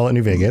not from Fallout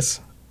New Vegas.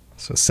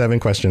 So 7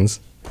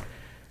 questions.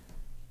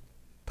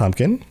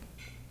 Pumpkin?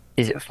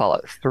 Is it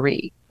Fallout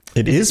 3?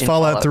 It is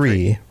Fallout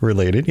 3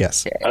 related,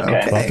 yes.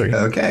 Okay. Fallout 3.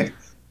 Okay.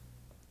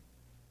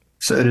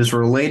 So it is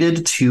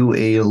related to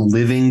a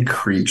living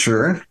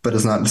creature, but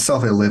is not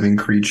itself a living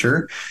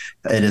creature.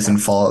 It is in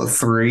Fallout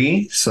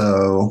 3,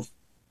 so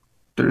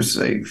there's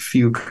a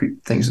few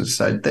things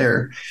inside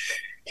there.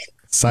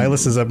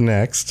 Silas is up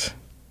next.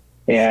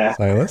 Yeah.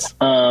 Silas?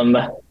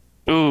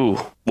 Ooh,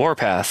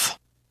 Warpath.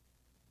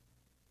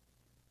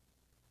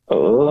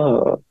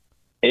 Oh,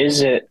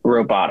 is it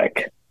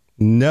robotic?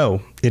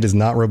 No, it is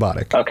not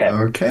robotic.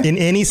 Okay. In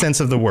any sense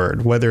of the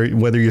word, whether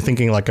you're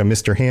thinking like a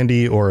Mr.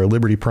 Handy or a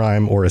Liberty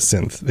Prime or a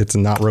synth, it's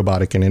not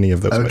robotic in any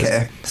of those ways.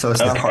 Okay, so it's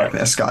not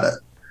Harkness. Got it.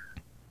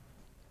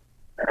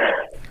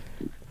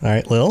 All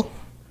right, Lil?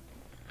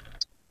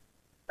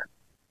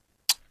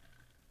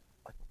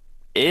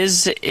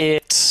 Is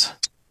it...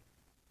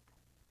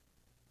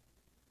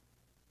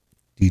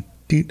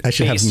 I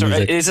should have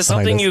music. Is it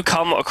something you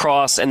come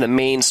across in the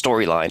main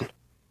storyline?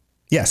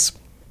 Yes.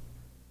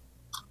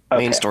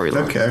 Main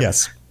storyline. Okay.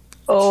 Yes.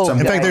 Oh,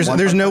 in fact,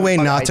 there's no way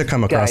not to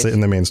come across it in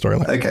the main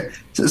storyline. Okay.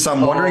 So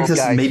I'm wondering if this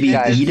is maybe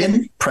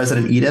Eden,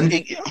 President Eden,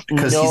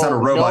 because he's not a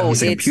robot,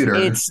 he's a computer.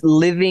 It's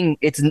living.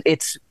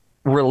 It's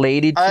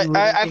related to.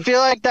 I feel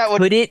like that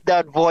would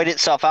void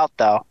itself out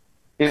though.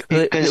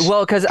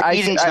 Because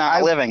Eden's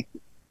not living.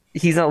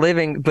 He's not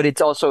living, but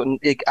it's also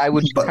I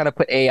would kind of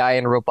put AI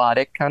in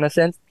robotic kind of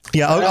sense.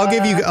 Yeah, I'll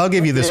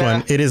give you this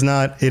one. It is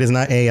not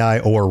AI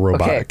or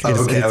robotic.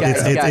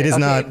 It is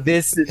not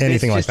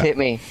anything like that. Hit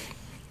me.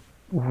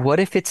 What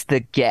if it's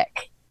the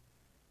Gek?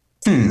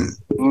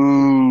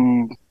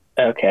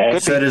 Okay.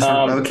 So it is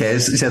okay.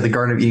 So the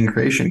Garden of Eden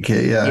creation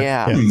kit.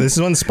 Yeah. This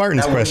is one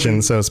Spartan's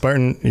question. So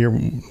Spartan,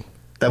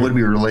 that would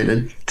be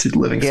related to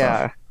living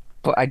stuff.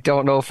 But I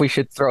don't know if we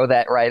should throw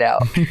that right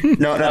out.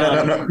 No.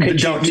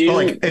 Don't.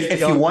 Like,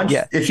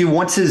 if you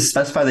want to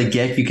specify the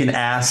Gek, you can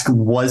ask,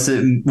 was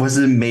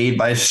it made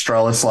by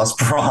Strelislaus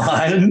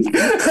Braun?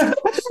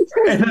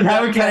 And then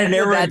that would kind of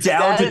narrow it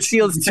down to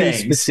feels too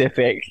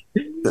specific.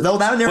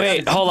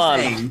 Wait, hold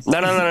on.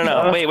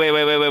 No.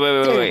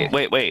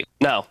 Wait.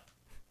 No.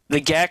 The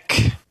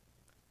Gek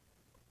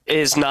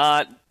is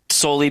not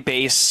solely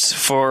based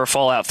for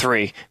Fallout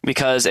 3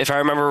 because if I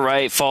remember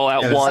right,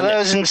 Fallout Yeah, 1. That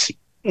was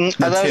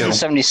in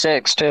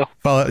 76 too.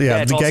 Fallout, Yeah,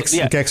 the it's also- Gex,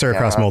 yeah. Gex are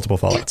across multiple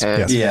Fallouts.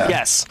 Yes. Yeah.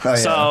 Yes. Oh, yeah.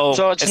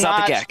 So it's not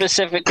not the Gek.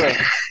 specifically.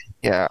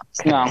 Yeah.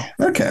 No.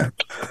 Okay.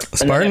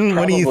 Spartan,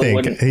 what do you probably think?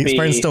 wouldn't be-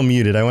 Spartan's still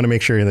muted. I want to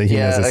make sure that he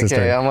knows this is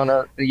Okay.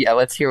 turn.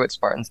 Let's hear what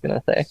Spartan's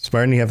gonna say.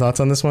 Spartan, you have thoughts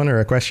on this one or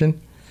a question?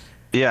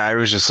 Yeah, I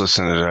was just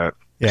listening to that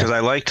Yeah. because I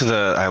liked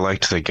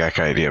the Gek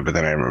idea, but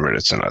then I remembered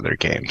it's in other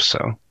games,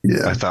 so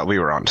Yeah. I thought we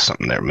were onto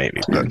something there,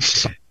 maybe.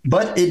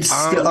 But it's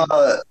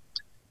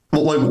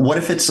what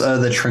if it's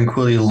the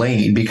Tranquility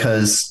Lane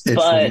because it's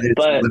related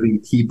to living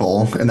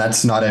people and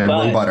that's not a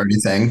robot or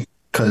anything?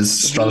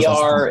 Because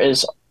VR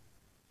is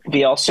could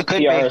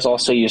VR be. is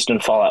also used in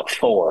Fallout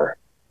 4.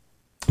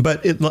 But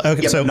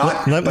okay, Yeah, so but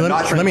not- let but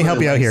not me help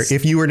you out here. Tranquility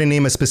If you were to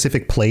name a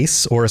specific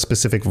place or a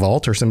specific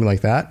vault or something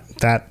like that,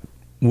 that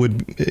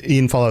would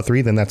in Fallout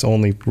 3, then that's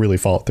only really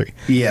Fallout 3.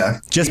 Yeah.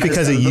 Just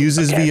because it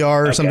uses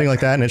VR or something like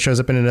that and it shows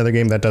up in another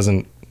game, that's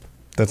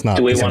not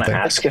Do we the same want to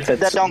thing. ask if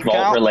it's That don't vault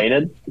count?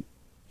 related?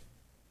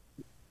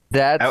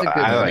 That's a good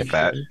I like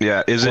that.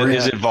 Yeah, is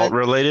it vault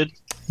related?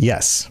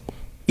 Yes.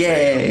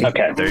 Yay.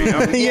 Okay. There you go.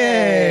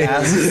 Yay! All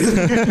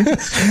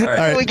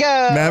right. Here we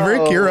go.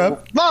 Maverick, you're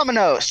up.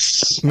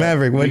 Vamonos.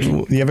 Maverick,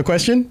 you have a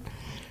question?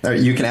 All right,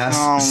 you can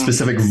ask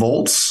specific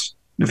volts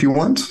if you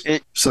want. Is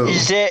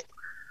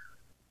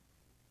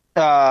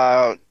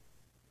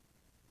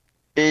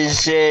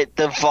it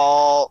the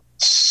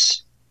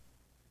vaults?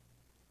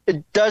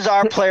 Does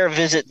our player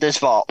visit this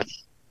vault?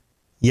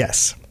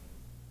 Yes.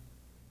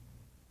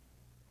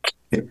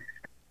 In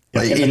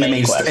the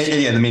main quest.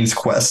 The main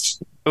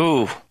quest.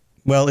 Ooh.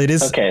 Well, it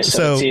is. Okay,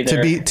 so it's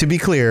either- to be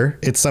clear,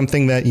 it's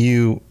something that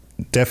you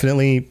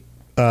definitely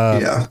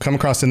come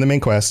across in the main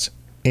quest,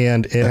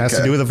 and it has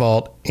to do with a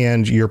vault,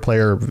 and your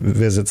player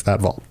visits that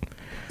vault.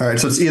 All right,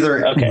 so it's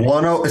either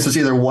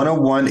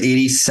 101,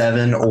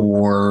 87,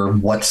 or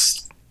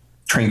what's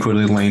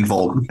Tranquility Lane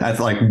Vault? I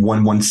feel like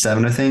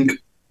 117, I think.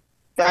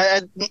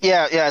 I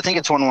think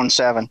it's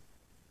 117.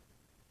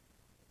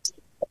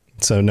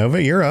 So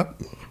Nova, you're up.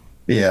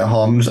 Yeah,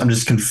 I'm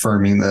just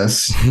confirming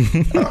this.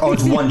 It's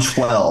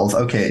 112.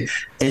 Okay,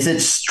 is it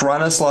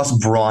Stanislaus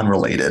Braun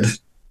related?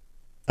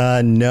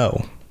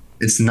 No.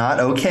 It's not.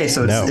 Okay,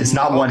 so No. it's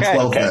not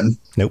 112 then.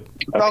 Nope.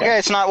 Okay,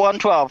 it's not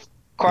 112.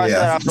 Cross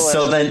that off the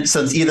list.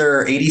 So it's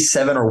either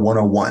 87 or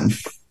 101.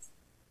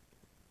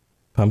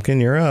 Pumpkin,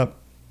 you're up.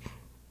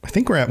 I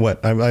think we're at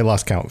what? I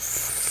lost count.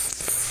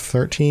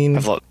 13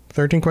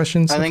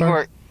 questions. I so think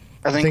far?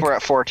 I think we're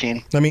at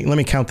 14. Let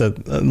me count the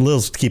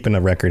Lil's keeping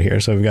a record here.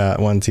 So we've got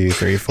 1, 2,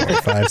 3, 4,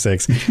 5,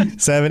 6,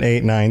 7,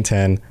 8, 9,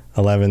 10,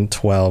 11,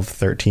 12,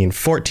 13,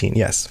 14.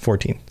 Yes,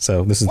 14.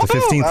 So this is the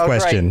 15th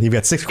question. Right. You've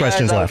got 6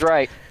 questions left.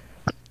 Right.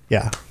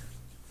 Yeah.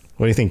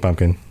 What do you think,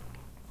 Pumpkin?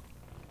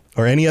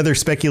 Or any other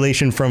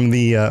speculation from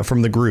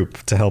the group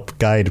to help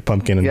guide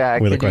Pumpkin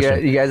with a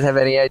question? You guys have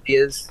any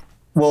ideas?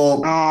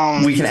 Well,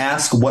 we can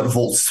ask what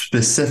volt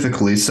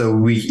specifically. So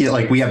we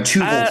have 2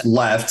 volts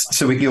left.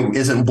 So we can go,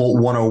 is it volt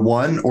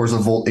 101 or is it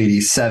volt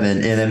 87?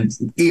 And then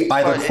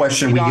either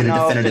question we get a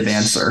definitive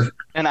answer.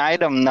 An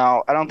item?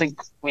 No, I don't think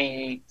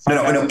we.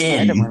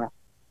 No.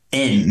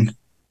 In.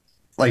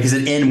 Like, is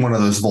it in one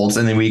of those volts?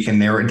 And then we can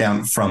narrow it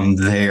down from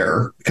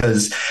there.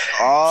 Because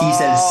he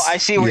says. I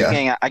see where you're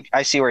getting at.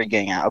 I see where you're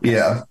getting at. Okay.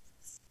 Yeah.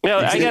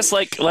 I guess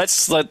we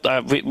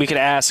could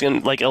ask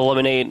and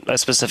eliminate a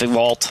specific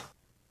vault.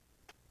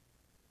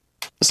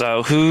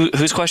 So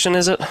whose question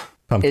is it?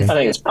 Pumpkin. I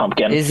think it's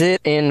Pumpkin. Is it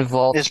in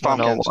Vault It's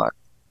Pumpkin. 101?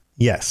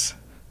 Yes.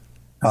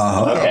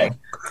 Okay.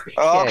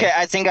 Okay,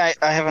 I think I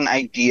have an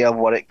idea of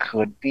what it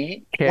could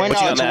be. Okay. Wait, What you no,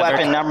 got, it's a Maverick?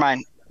 weapon.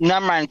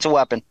 Never mind, it's a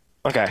weapon.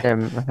 Okay.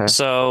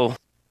 So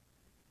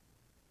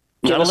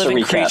Give not a us a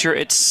living recap. creature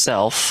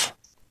itself.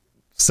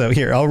 So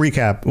here, I'll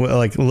recap.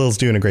 Like Lil's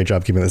doing a great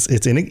job keeping this.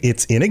 It's in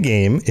a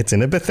game. It's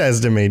in a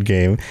Bethesda-made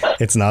game.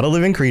 It's not a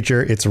living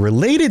creature. It's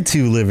related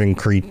to living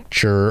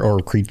creature or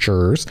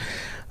creatures.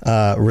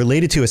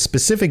 Related to a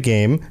specific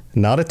game,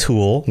 not a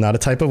tool, not a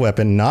type of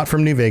weapon, not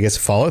from New Vegas,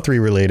 Fallout 3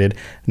 related,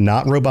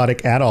 not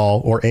robotic at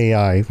all or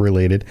AI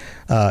related,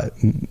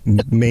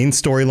 main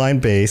storyline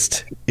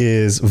based,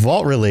 is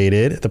Vault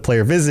related. The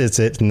player visits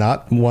it,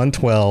 not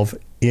 112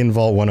 in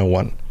Vault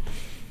 101.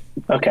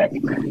 Okay.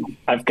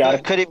 I've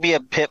got. Could it be a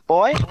Pit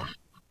Boy?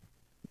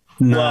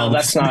 No, Well,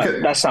 that's not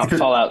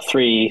Fallout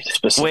 3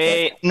 specific.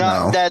 Wait,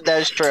 No, No. that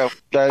is true.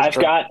 I've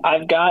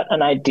got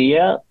an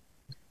idea.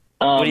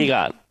 what do you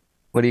got?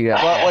 What do you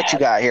got? What you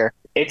got here?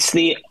 It's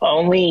the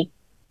only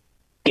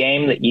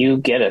game that you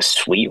get a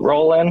sweet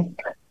roll in.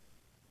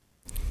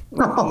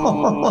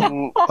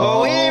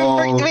 Oh,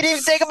 we didn't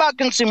even think about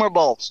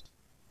consumables.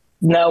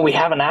 No, we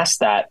haven't asked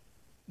that.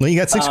 Well, you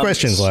got 6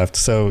 questions left,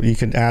 so you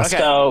can ask.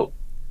 Okay. So,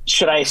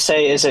 should I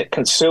say is it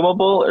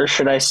consumable or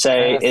should I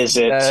say is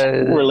it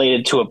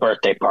related to a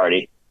birthday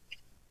party?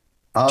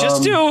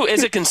 Just do,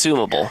 is it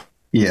consumable?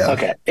 Yeah.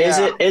 Okay. Is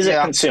it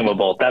Yeah.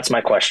 consumable? That's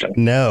my question.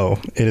 No,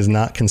 it is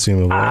not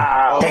consumable.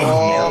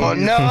 Oh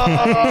no!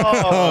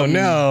 Oh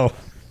no!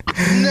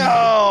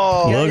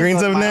 No. Lil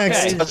Green's up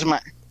next. That's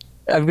my-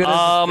 I'm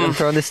gonna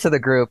throw this to the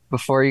group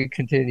before you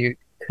continue.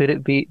 Could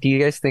it be? Do you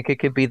guys think it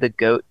could be the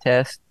goat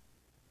test?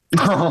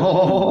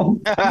 No,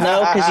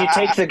 because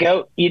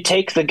you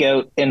take the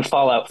goat in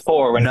Fallout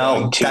 4 when No,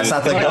 going to that's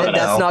not the goat. That's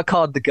though. not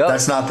called the goat.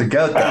 That's not the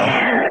goat,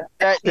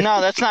 though.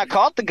 No, that's not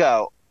called the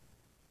goat.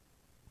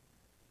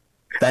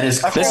 That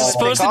is. This This is Oh,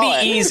 supposed they to be call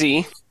it.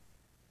 easy.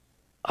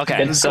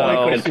 Okay, Good so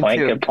point.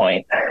 Good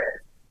point.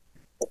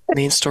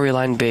 main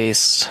storyline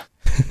based.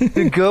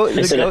 The goat.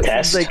 Is The it a goat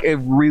test? seems like a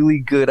really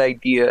good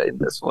idea in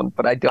this one,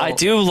 but I don't. I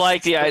do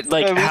like the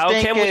like. So we How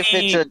think can if we?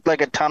 it's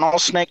like a tunnel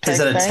snake type Is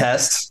it a thing?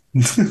 test?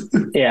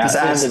 Yeah, Just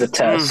ask. is it a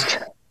test?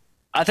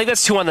 I think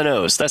that's too on the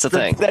nose. That's the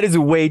thing. That is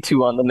way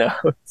too on the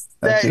nose.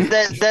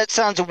 That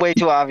sounds way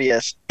too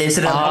obvious. Is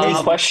it How many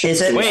a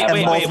questions is it do we have?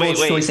 a multiple wait.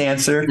 choice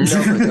answer? No,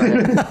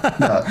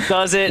 No.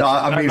 Does it? No,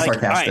 I'm being like,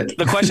 sarcastic. alright,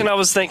 the question I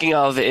was thinking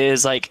of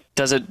is like,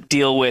 does it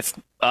deal with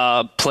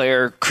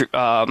player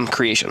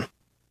creation?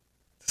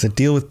 Does it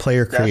deal with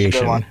player a good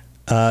creation? one.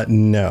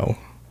 No.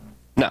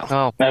 No.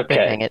 Oh, Okay.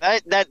 dang it.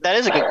 That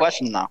is a good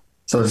question though.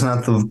 So it's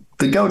not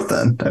the goat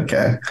then.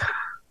 Okay.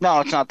 No,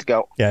 it's not the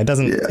goat. Yeah, it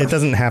doesn't. Yeah. It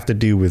doesn't have to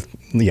do with.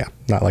 Yeah,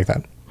 not like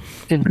that.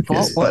 In Vault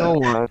Yes, but-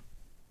 101.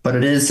 But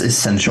it is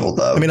essential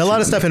though. I mean, a lot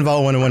of stuff in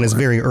Vault 101 is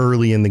very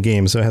early in the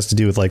game, so it has to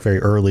do with like very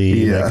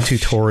early Yeah. like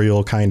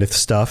tutorial kind of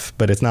stuff.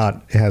 But it's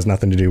not. It has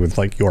nothing to do with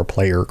like your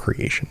player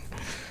creation.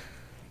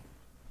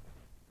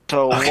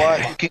 So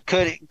what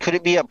could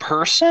it be a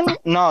person?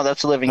 No,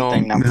 that's a living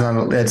thing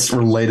now. It's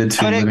related to.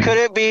 Could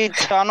it be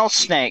tunnel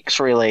snakes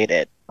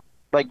related?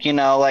 Like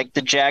like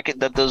the jacket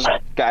that those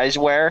guys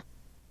wear.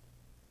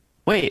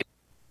 Wait.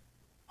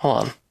 Hold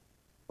on.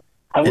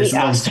 Have we Is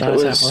asked if it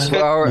was?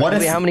 What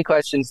if- How many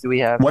questions do we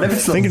have? What if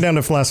it's I think the it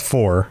down to last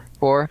 4.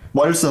 4?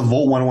 what is the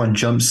Volt 101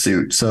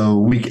 jumpsuit? So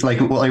we like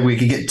we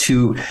could get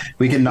two.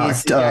 We can knock.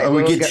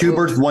 We get two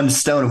birds with one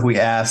stone if we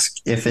ask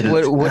if it.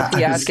 What if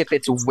we ask if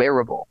it's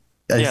wearable?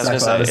 Yeah, I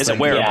was gonna say, is it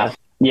wearable?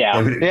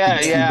 Yeah. Yeah.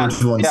 Two birds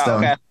with one Yeah.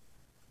 stone. Okay.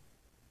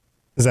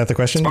 Is that the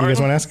question? You guys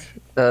want to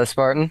ask?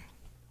 Spartan?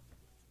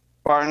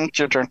 Barton, it's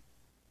your turn.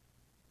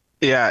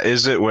 Yeah,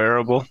 is it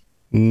wearable?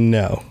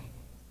 No.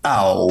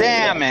 Oh,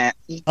 Damn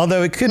it!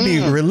 Although it could be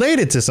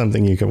related to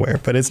something you could wear,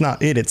 but it's not.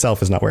 It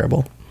itself is not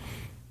wearable.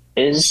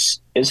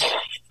 Is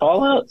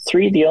Fallout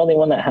 3 the only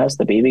one that has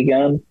the BB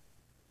gun?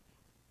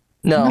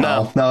 No.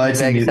 No, it's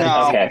in Vegas the-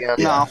 has Okay. BB gun.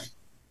 No.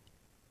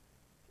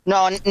 No,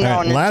 All right,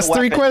 and last it's a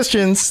 3 weapon.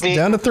 questions.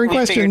 Down to 3 We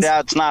figured questions.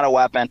 out it's not a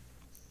weapon.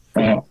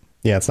 Oh.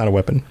 Yeah, it's not a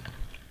weapon.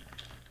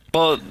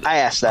 Well, I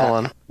asked that.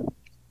 hold on.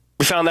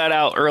 We found that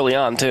out early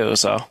on too.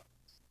 So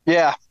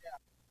Yeah,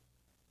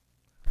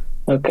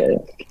 Okay.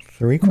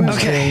 3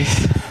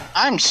 questions.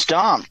 I'm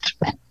stumped.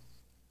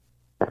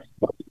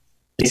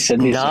 He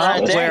said these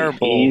not are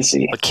wearable,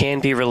 easy. but can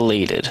be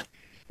related.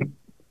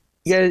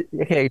 You guys,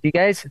 okay, do you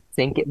guys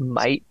think it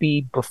might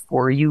be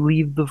before you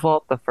leave the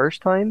vault the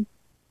first time?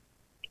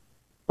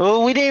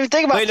 Well, we didn't even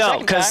think about Wait, the no,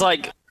 second because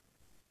time.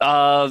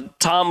 like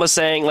Tom was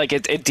saying, like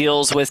it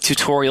deals with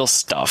tutorial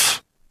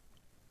stuff.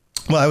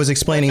 Well, I was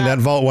explaining that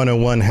Vault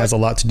 101 has a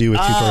lot to do with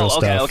tutorial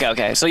stuff.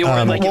 Okay. So you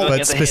weren't like giving but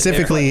us a hint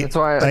specifically, That's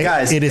why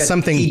Guys, it is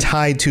something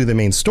tied to the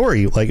main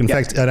story. Like, in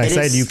fact, and I it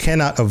said is- you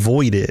cannot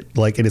avoid it.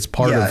 Like, it is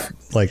part Yeah.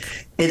 of like.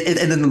 and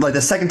then like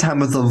the second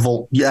time with the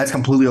Volt, yeah, that's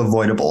completely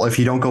avoidable if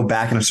you don't go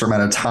back in a certain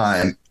amount of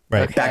time.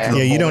 Right. Back to the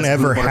Yeah, you vault. don't That's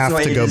ever completely- have so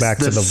to it go is back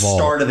to the vault.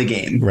 Start of the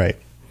game. Right.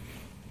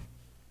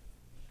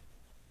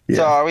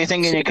 So are we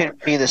thinking it could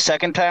be the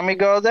second time we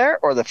go there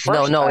or the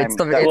first No, time? it's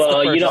the That's it's Well,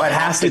 the you first don't No, it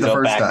have has to to be the go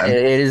first back. time.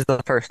 It is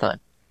the first time.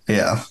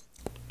 Yeah,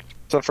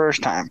 the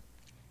first time.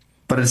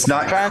 but it's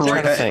not Trying to there.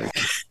 I think.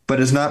 But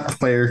it's not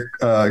player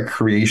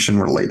creation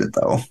related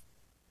though.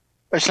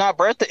 It's not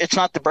birthday. It's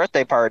not the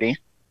birthday party.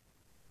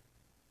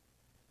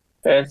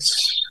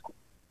 It's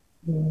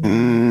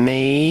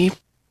Maybe.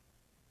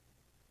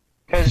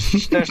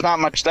 Because there's not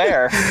much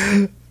there.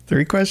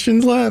 3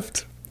 questions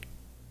left.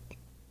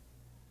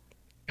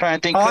 Trying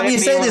to think. All could you it be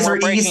said when is we're they're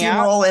breaking easy and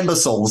out? we're all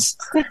imbeciles.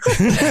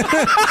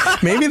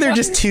 Maybe they're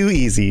just too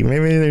easy.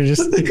 Maybe they're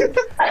just.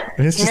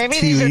 It's just Maybe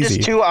too these are easy.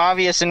 just too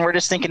obvious, and we're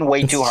just thinking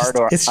way too hard.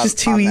 It's just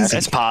too on this. easy.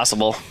 It's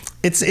possible.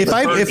 It's if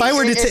I were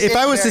to if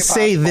I was to very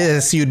say possible.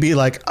 this, you'd be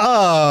like,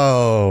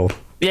 oh.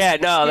 Yeah,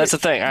 no, that's the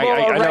thing. I know right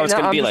it's now, going to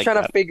I'm be just like trying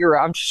that. to figure.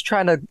 I'm just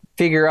trying to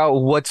figure out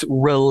what's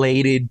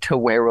related to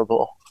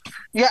wearable.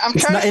 Yeah, I'm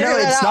trying not- to figure you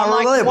know, that it's out. not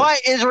I'm like, relatable. what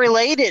is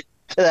related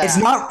to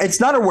that? It's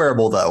not a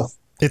wearable though.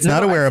 It's No,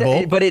 not a I said-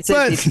 wearable, but it's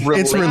it's related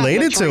It's to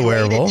related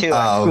wearable. to it.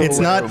 Oh, It's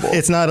not wearable.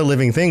 it's not a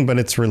living thing, but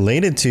it's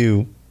related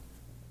to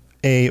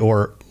a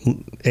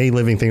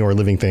living thing or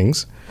living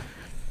things.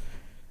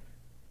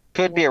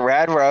 Could be a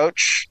rad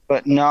roach,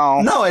 but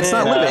no. No, it's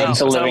not no, living.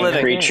 it's a It's not living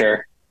living.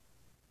 creature.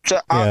 So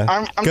Yeah.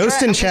 I'm Ghost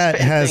trying, in Chat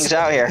things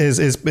out here.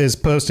 is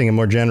posting a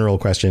more general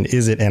question.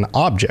 Is it an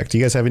object?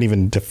 You guys haven't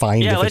even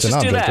defined Yeah, if let's it's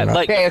an just do object or that. not.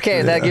 Like,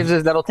 Okay, that gives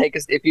us. That'll take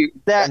us. If you,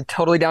 That- I'm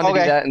totally down to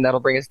okay. do that, and that'll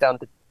bring us down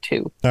to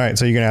 2. All right,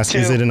 so you're gonna ask,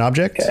 is 2. it an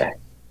object? Okay.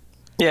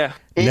 Yeah.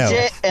 Is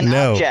it an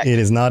object? It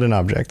is not an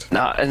object.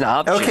 Not an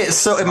object. Okay,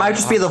 so it might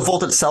just be the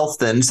vault itself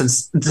then,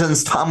 since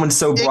Tom was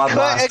so broad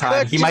last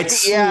time, he might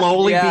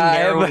slowly be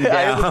narrowing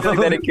down. I feel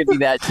that it could be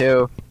that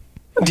too.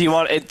 Do you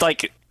want it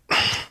like?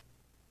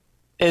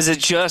 Is it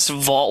just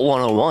Vault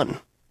 101?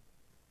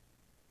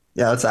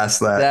 Yeah, let's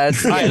ask that.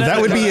 That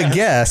would be a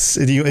guess.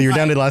 You're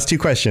down to the last two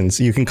questions.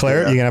 You can you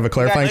can have a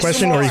clarifying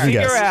question, or you can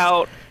figure guess.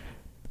 out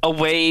a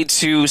way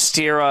to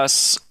steer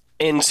us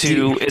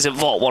into. Is it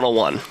Vault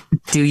 101?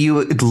 Do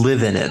you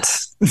live in it?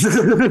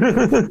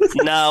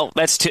 No,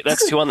 that's two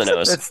on the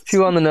nose. That's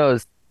 2 on the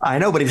nose. I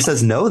know, but if it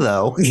says no,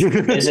 though.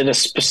 Is it a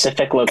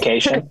specific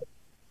location?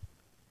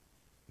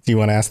 Do you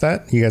want to ask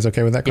that? You guys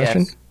okay with that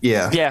question?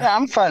 Yeah. Yeah,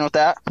 I'm fine with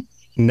that.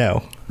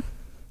 No.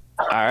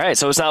 All right,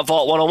 so it's not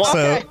Vault 101.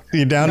 So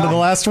you're down to the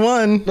last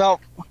one. No.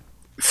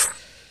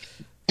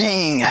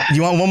 Dang.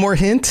 You want one more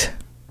hint?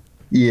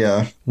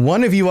 Yeah.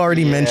 One of you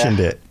already mentioned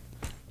it.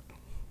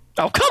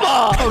 Oh, come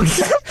on!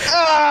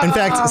 In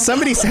fact,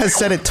 somebody has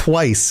said it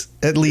twice,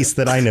 at least,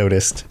 that I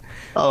noticed.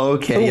 Oh,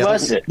 okay. Who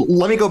was it?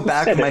 Let me go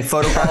back to my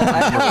photographic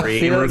memory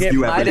and It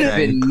review might have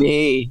everything. been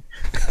me.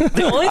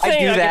 The only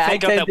thing I can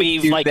think of tend that to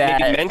we've do like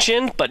that. maybe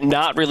mentioned but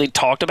not really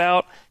talked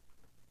about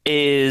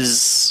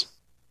is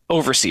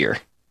Overseer.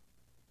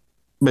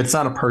 But it's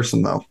not a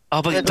person, though.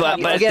 Oh, but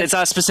again- it's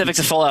not specific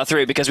to Fallout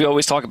 3 because we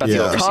always talk about the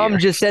Yeah. Overseer. Tom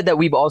just said that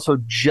we've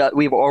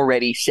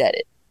already said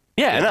it.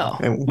 Yeah, I know.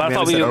 And But I we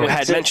thought we haven't said had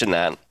Overseer. mentioned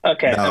that.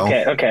 Okay,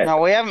 No. okay. No,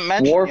 we haven't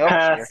mentioned the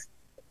Overseer.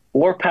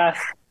 Warpath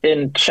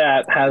in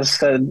chat has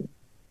said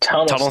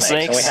tunnel Tunnel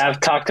snakes, and we snakes? have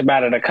talked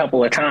about it a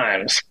couple of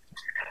times.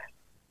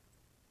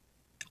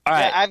 All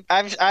right.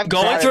 Yeah, I've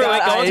Going through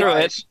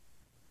it.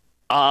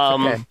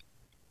 Okay.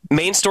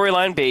 Main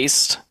storyline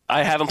based.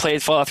 I haven't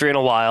played Fallout 3 in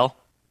a while,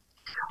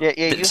 Yeah,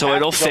 you so have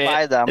it'll to go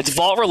buy fit. them. It's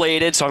Vault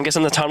related, so I'm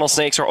guessing the tunnel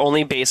snakes are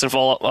only based in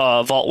Vault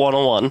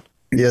 101.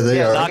 Yeah,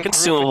 they are. Not Like a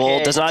consumable. group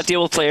of Does not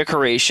deal with player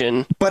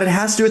curation. But it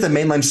has to do with the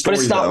mainline story,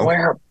 But it's not though.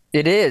 where.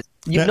 It is.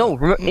 Yeah.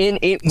 When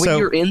So-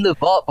 you're in the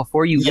vault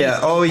before you Yeah.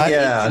 Oh,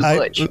 yeah.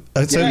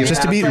 So Yeah, you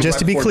just to have be to just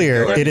to be record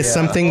clear, the it is yeah.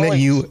 something that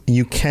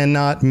you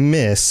cannot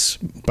miss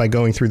by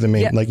going through the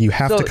main. Yeah. Like you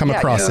have to come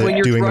across when it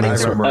you're doing the running main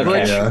through story. a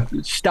bush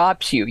Yeah.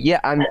 stops you. Yeah,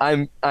 I'm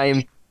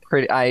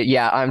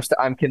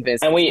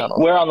convinced. And it's tunnel.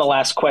 we're on the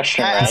last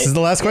question, right? This is the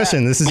last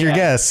question. This is your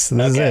guess.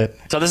 This is Okay. it.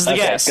 So this is the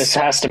guess. This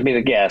has to be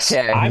the guess.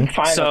 Okay. I'm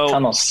fine So- with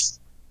tunnels.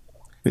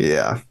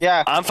 Yeah.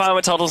 Yeah. I'm fine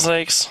with tunnel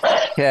snakes.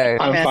 Okay,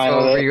 I'm fine so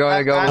with it. are you going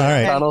to go All with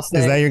right. tunnel snake?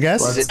 Is that your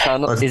guess? Is it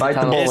tunnel? Let's Is it bite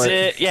the tunnel? bullet.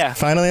 Is it? Yeah.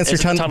 Final answer: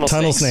 Is it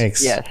tunnel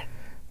snakes. Yes.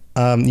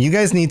 You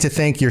guys need to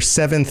thank your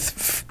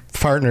seventh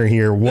partner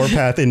here,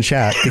 Warpath in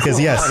chat, because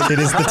yes, it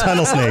is the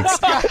tunnel snakes.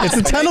 It's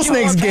the tunnel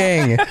snakes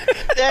gang.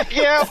 Thank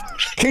you.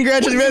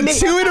 Congratulations,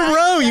 2 in a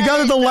row. You got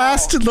it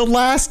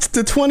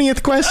the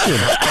 20th question.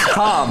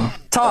 Tom,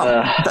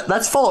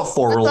 that's Fallout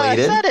 4 I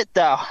related. said it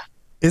though.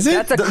 Is it?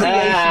 That's a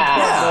creation from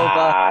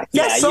Nova.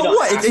 Yeah, so you don't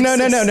what? have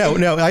It-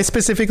 No. I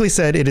specifically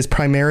said it is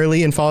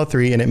primarily in Fallout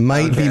 3, and it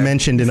might be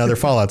mentioned in other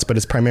Fallouts, but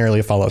it's primarily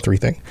a Fallout 3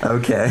 thing.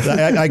 Okay.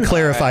 I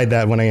clarified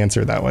that when I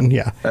answered that one.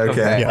 Yeah.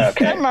 Okay. Yeah.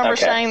 Okay. I remember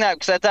okay. saying that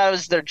because I thought it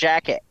was their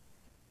jacket.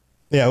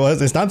 Yeah,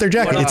 well, it's not their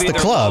jacket. What It's the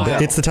about club. their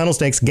club? It's the Tunnel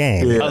Snakes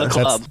gang. Yeah. Oh, the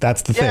club.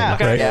 That's the thing,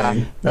 Yeah. right?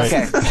 Yeah.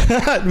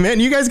 Okay. Man,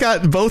 you guys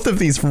got both of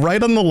these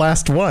right on the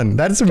last one.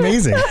 That is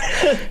amazing.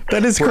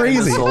 That is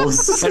crazy.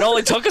 Imbeciles. It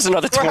only took us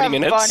another We're 20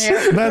 having fun minutes.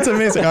 here. That's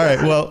amazing. All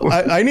right. Well,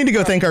 I need to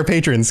go thank our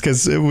patrons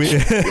because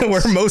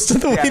we're most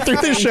of the way through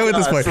the show at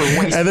this point,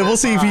 and then we'll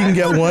see if you can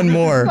get one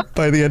more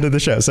by the end of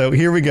the show. So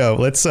here we go.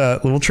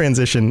 We'll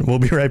transition. We'll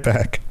be right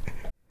back.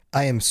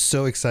 I am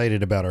so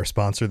excited about our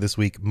sponsor this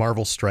week,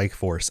 Marvel Strike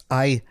Force.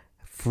 I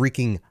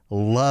freaking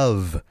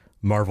love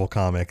Marvel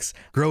Comics.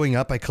 Growing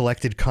up, I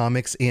collected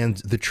comics and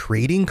the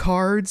trading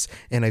cards,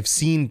 and I've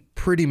seen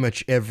pretty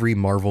much every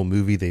Marvel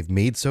movie they've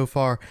made so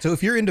far. So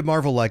if you're into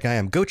Marvel like I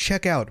am, go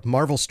check out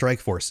Marvel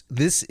Strike Force.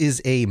 This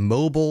is a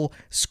mobile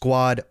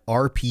squad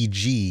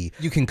RPG.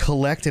 You can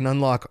collect and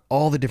unlock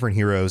all the different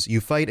heroes.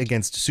 You fight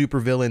against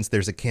supervillains.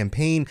 There's a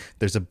campaign,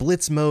 there's a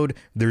blitz mode,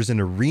 there's an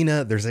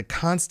arena, there's a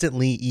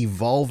constantly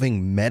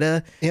evolving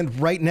meta, and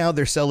right now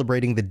they're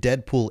celebrating the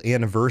Deadpool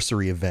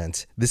anniversary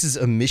event. This is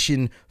a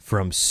mission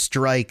from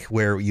Strike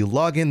where you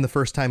log in the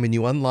first time and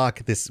you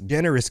unlock this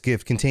generous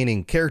gift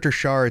containing character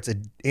shards,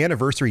 an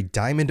anniversary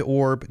diamond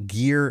orb,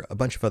 gear, a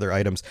bunch of other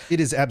items. It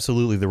is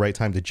absolutely the right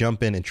time to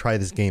jump in and try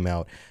this game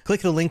out.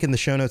 Click the link in the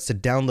show notes to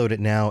download it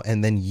now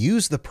and then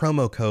use the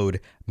promo code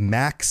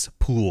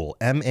MAXPOOL,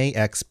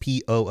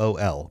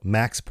 MAXPOOL,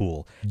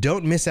 MAXPOOL.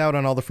 Don't miss out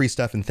on all the free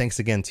stuff, and thanks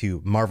again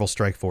to Marvel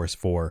Strike Force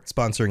for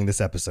sponsoring this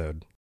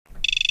episode.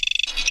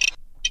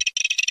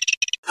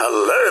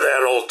 Hello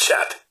there, old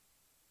chap.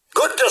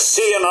 Good to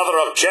see another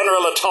of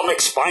General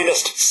Atomic's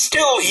finest,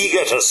 still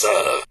eager to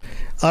serve.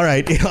 All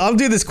right, I'll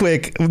do this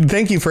quick.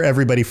 Thank you for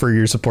everybody for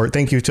your support.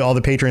 Thank you to all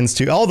the patrons,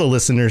 to all the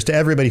listeners, to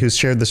everybody who's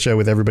shared the show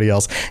with everybody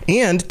else,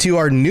 and to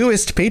our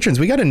newest patrons.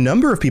 We got a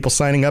number of people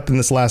signing up in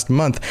this last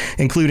month,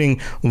 including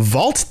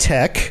Vault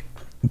Tech,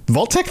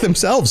 Vault-Tec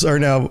themselves are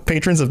now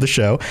patrons of the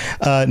show.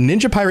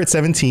 Ninja Pirate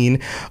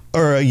 17,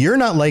 or You're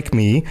Not Like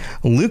Me,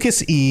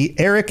 Lucas E,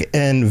 Eric,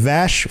 and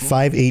Vash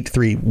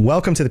 583.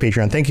 Welcome to the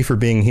Patreon. Thank you for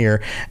being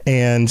here.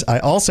 And I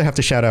also have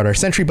to shout out our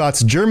Sentry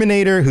Bots,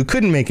 Germinator, who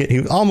couldn't make it,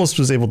 who almost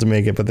was able to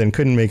make it, but then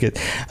couldn't make it.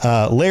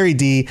 Larry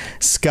D,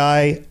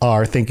 Sky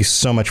R, thank you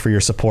so much for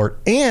your support.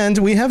 And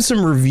we have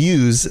some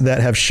reviews that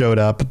have showed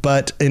up,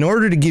 but in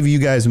order to give you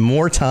guys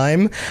more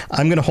time,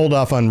 I'm going to hold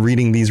off on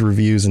reading these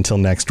reviews until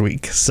next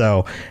week.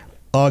 So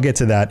I'll get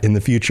to that in the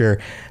future.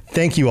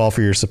 Thank you all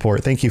for your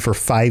support. Thank you for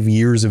 5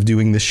 years of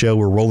doing the show.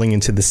 We're rolling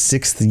into the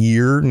 6th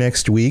year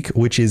next week,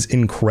 which is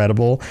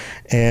incredible.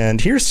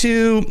 And here's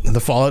to the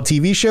Fallout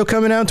TV show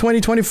coming out in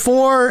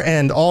 2024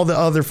 and all the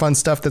other fun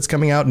stuff that's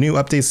coming out, new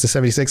updates to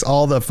 76,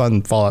 all the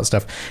fun Fallout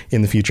stuff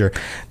in the future.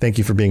 Thank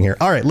you for being here.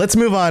 All right, let's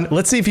move on.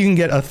 Let's see if you can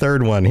get a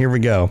third one. Here we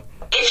go.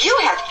 If you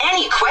have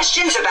any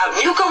questions about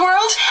Nuka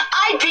World,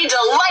 I'd be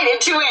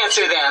delighted to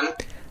answer them.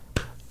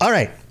 All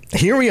right,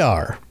 here we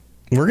are.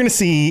 We're going to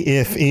see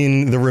if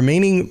in the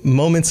remaining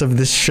moments of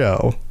this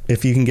show,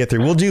 if you can get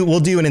through, we'll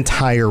do an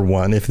entire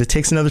one. If it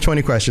takes another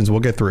 20 questions, we'll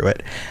get through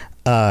it.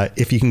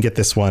 If you can get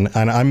this one.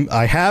 And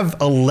I have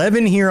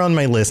 11 here on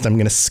my list. I'm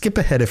going to skip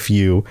ahead a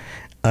few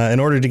in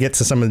order to get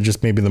to some of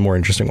just maybe the more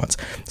interesting ones.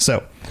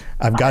 So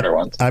I'm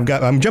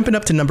jumping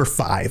up to number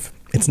 5.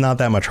 It's not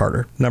that much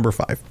harder. Number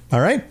 5.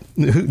 All right.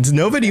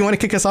 Nova, do you want to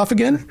kick us off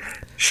again?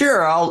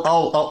 Sure.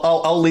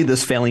 I'll lead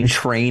this failing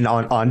train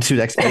onto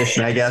the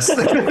expedition, I guess.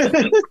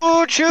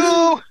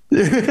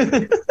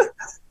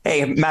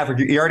 Hey,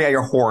 Maverick, you already got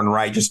your horn,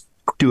 right? Just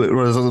do it.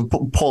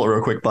 Pull it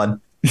real quick,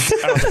 bud.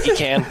 I don't think you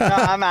can. No,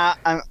 I'm out.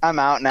 I'm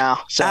out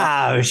now. So.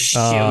 Oh, shoot.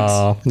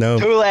 No.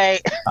 Too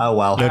late. Oh,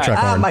 well. No truck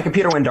horn. My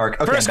computer went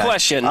dark. Okay, First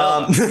question.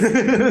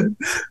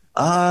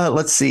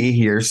 Let's see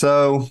here.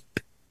 So,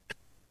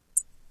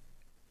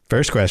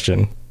 first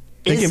question.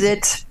 Is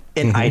it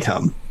an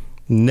item?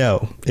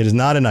 No, it is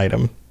not an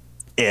item.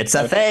 It's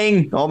a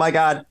thing. Oh, my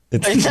God.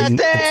 It's a thing.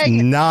 It's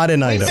not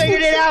an item. We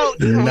figured it out.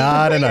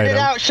 Not an item. Figured it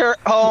out, Sherlock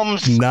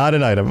Holmes. Not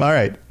an item. All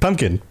right.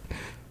 Pumpkin.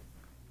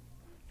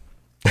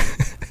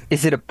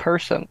 Is it a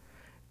person?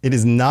 It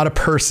is not a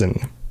person.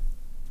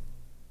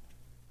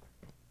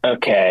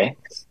 Okay.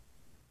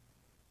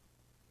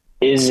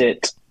 Is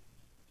it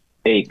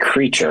a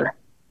creature?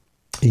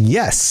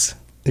 Yes,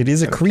 it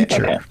is a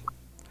creature. Okay. All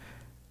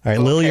right,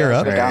 Lil, you're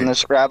up. Go down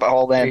this rabbit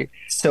hole then.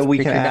 So we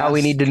can Now ask,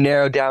 we need to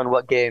narrow down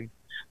what game.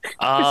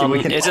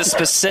 Is it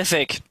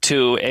specific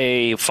to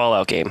a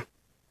Fallout game?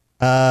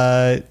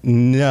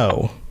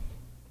 No.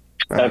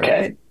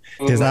 Okay.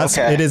 It is not.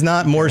 Okay. It is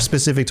not more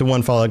specific to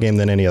one Fallout game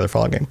than any other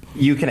Fallout game.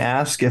 You can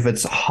ask if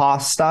it's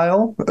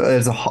hostile,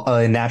 is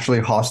a naturally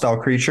hostile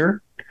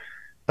creature.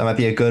 That might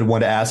be a good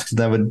one to ask.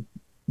 That would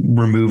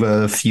remove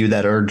a few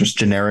that are just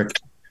generic.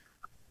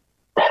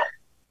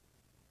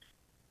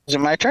 Is it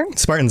my turn?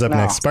 Spartan's up No.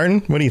 next.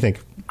 Spartan, what do you think?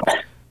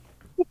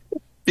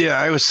 Yeah,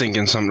 I was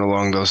thinking something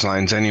along those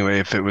lines anyway.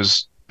 If it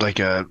was like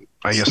I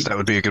guess that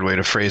would be a good way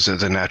to phrase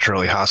it, the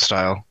naturally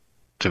hostile.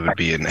 It would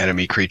be an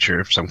enemy creature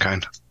of some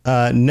kind.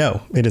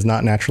 No, it is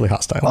not naturally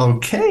hostile.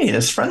 Okay,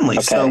 it's friendly.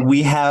 So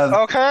we have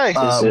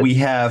we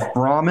have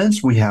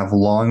Brahmins, we have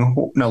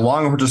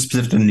Longhorns are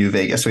specific to New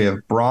Vegas. So we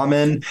have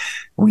Brahmin,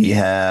 we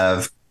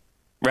have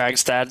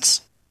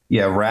Ragstads.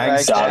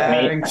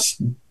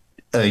 Ragstags,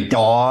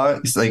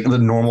 dogs, like the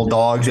normal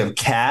dogs. You have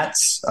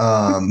cats.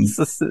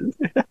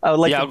 I would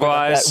like to point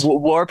out that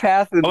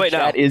Warpath in the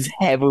chat is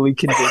heavily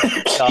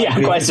convinced. Yeah,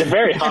 quite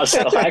very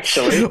hostile,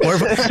 actually.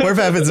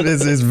 Warpath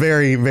is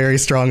very, very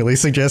strongly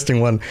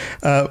suggesting one.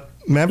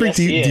 Maverick,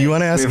 do you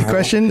want to ask a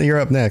question? You're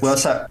up next. We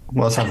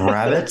also have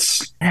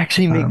rabbits. It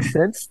actually makes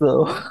sense,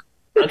 though.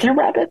 Are there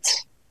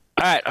rabbits?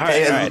 All right.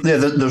 Yeah,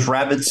 there's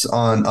rabbits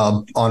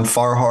on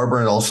Far Harbor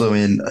and also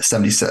in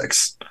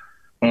 76.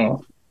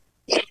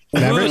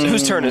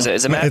 Whose turn is it?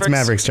 Is it Maverick's? It's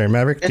Maverick's turn.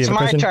 Maverick, do you have a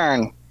question? It's my turn.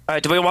 All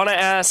right. Do we want to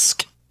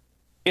ask?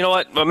 You know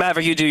what,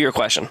 Maverick, you do your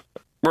question.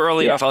 We're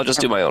early enough. I'll just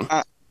do my own.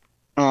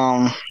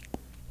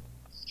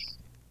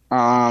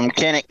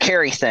 Can it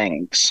carry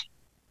things?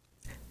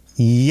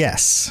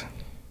 Yes.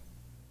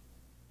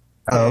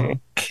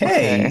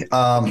 Okay.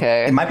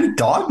 It might be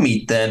dog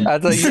meat then.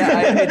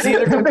 It's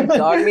either going to be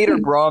dog meat or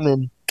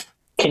Brahmin.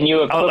 Can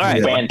you equip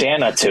a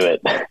bandana to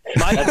it?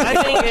 My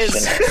thing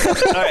is,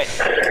 all right.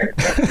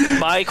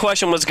 My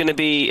question was going to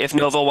be, if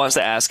Nova wants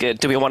to ask it,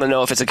 do we want to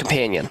know if it's a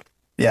companion?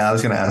 Yeah, I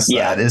was going to ask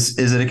that. Is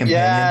it a companion?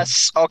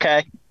 Yes.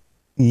 Okay.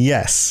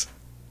 Yes.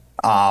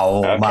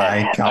 Oh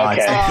my God!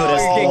 Okay.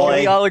 Can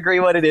we all agree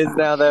what it is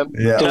now, then?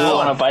 Yeah. Hold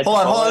on.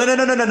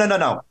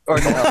 No. Or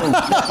no.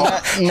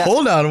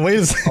 Hold on.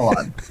 Wait. Hold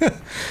on.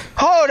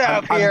 Hold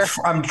up here.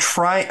 I'm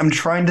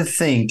trying to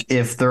think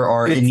if there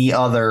are any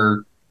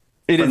other.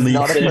 It is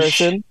not a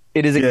person.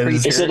 It is a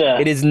creature.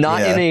 It is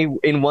not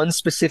in one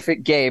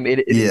specific game.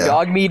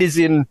 Dog meat is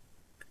in.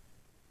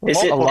 Is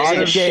it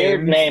a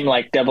shared name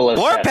like 007?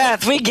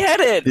 Warpath, we get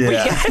it. Yeah.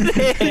 We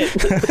get it.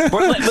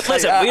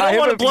 Listen, we don't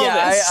want to blow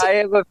this. I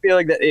have a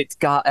feeling that it's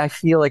got. I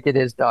feel like it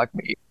is dog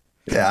meat.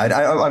 Yeah, I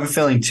have a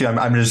feeling too.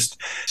 I'm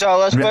just. So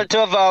let's put it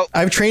to a vote.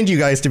 I've trained you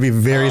guys to be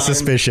very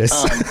suspicious.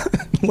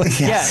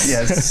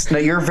 Yes. No,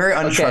 you're very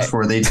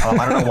untrustworthy, Tom.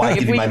 I don't know why I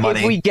give you my money.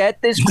 If we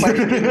get this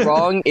question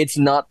wrong, it's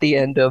not the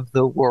end of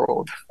the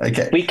world.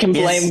 Okay. We can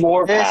blame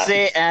Warpath.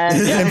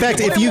 In fact,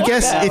 if you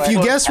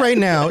guess right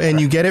now and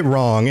you get it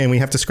wrong, and we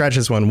have to scratch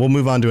this one, we'll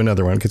move on to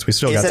another one because we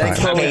still got time.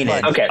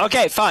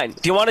 Okay, fine.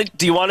 Do you want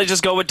to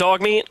just go with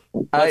dog meat?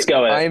 Let's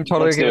go. I am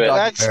totally good with dog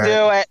meat. Let's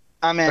do it.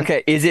 I'm in.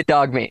 Okay, is it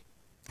dog meat?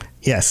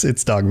 Yes,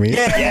 it's dog meat.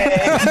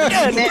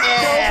 I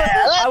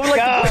would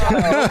like to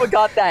Nova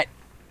got that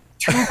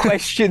 2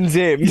 questions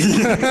in.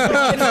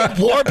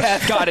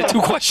 Warpath got it 2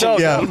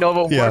 questions.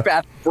 Nova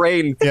Warpath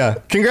brain. Yeah,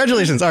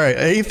 congratulations. All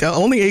right,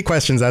 only 8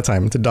 questions that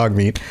time to dog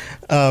meat.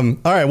 All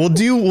right, we'll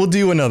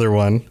do another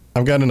one.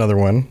 I've got another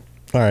one.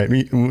 All right,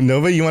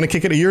 Nova, you want to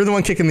kick it? You're the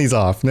one kicking these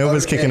off.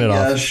 Nova's kicking it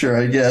off. Yeah, sure,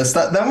 I guess.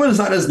 That one is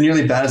not as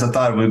nearly bad as I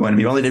thought it was going to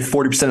be. We only did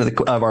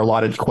 40% of our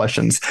allotted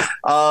questions.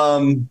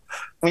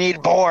 We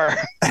need more.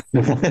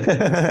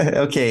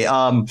 Okay.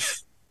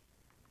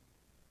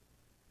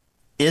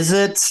 Is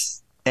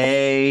it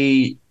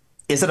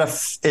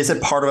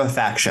part of a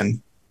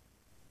faction?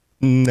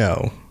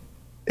 No.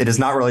 It is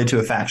not related to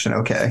a faction.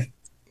 Okay.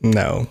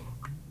 No.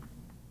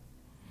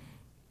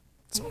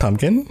 It's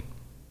pumpkin.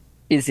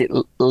 Is it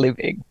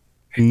living?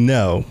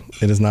 No,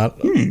 it is not.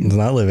 It's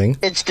not living.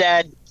 It's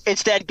dead.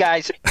 It's dead,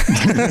 guys.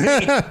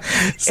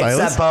 It's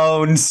that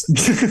bones.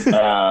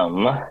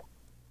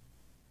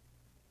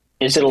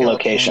 Is it a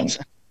location?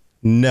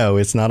 No,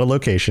 it's not a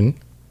location.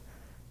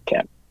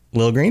 Okay.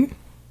 Lil Green?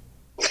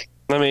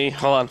 Hold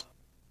on.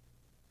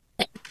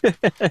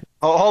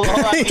 Hold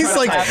on. He's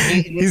like,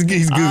 he's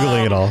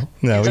Googling it all.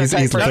 No, he's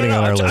putting it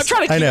on our list.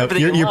 I know,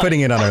 you're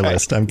putting it on our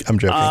list. I'm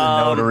joking.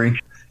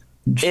 Notary.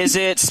 Is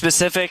it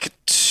specific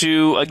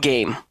to a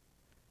game?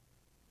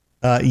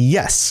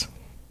 Yes.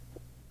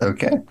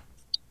 Okay.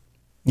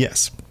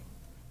 Yes.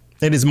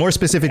 It is more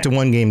specific to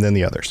one game than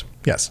the others.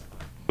 Yes.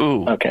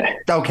 Ooh.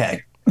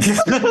 Okay.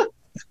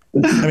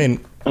 I mean,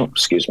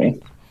 excuse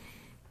me.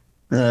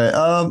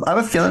 I have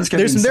a feeling it's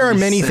going to be there are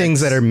many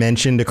things that are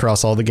mentioned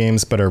across all the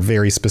games, but are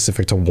very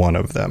specific to one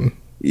of them.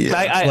 Yeah.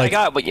 I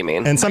got what you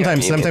mean. And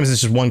sometimes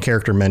it's just one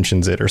character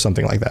mentions it or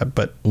something like that.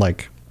 But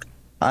like,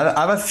 I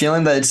have a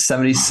feeling that it's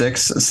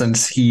 76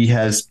 since he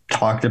has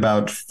talked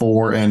about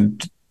 4 and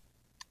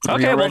 3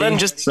 okay, already, well then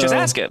just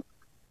ask it.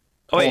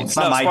 Oh wait, it's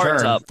not my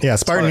turn. Up. Yeah,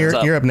 Spartan,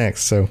 you're up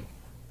next. So,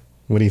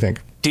 what do you think?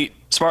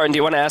 Spartan, do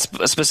you want to ask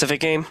a specific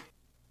game?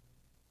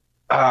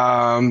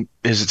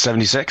 Is it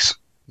 76?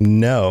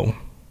 No.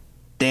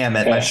 Damn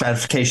it! My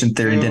stratification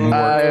theory didn't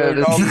work.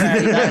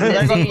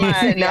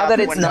 Now that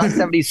it's not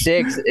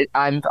 76,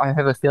 I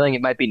have a feeling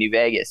it might be New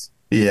Vegas.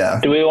 Yeah.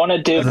 Do we want to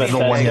do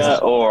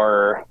Bethesda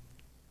or?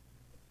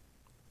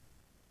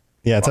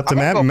 Yeah, it's up to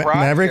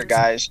Maverick. Here,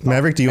 guys.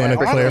 Maverick, do you want to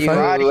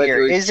clarify?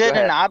 Is it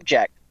an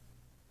object?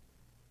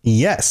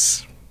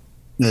 Yes.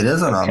 It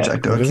is an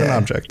object. Okay. It is an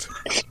object.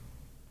 We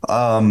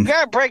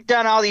gotta break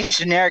down all these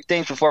generic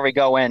things before we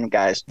go in,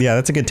 guys. Yeah,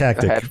 that's a good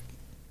tactic. All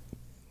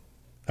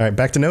right,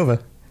 back to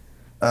Nova.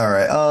 All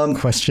right.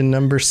 Question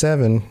number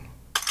 7.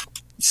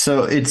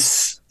 So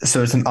it's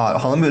an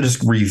odd. Let me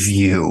just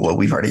review what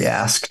we've already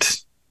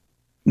asked.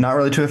 Not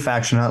related to a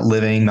faction, not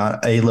living,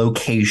 not a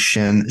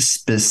location,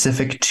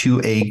 specific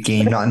to a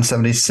game, not in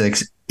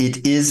 76.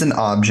 It is an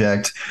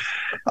object.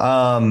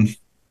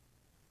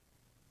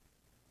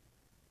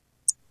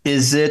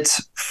 Is it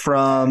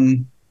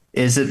from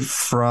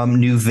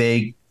New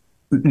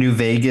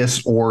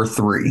Vegas or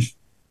 3?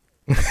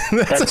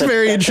 That's a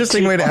very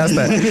interesting way to ask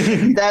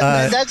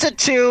that. That's a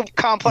too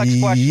complex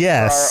question for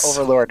our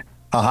overlord.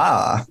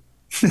 Aha.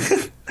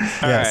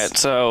 All right,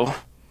 so.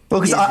 Well,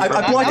 because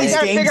I like these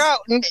games.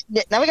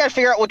 Now we got to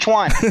figure out which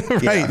one.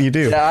 Right, you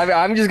do. Yeah,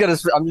 I'm just gonna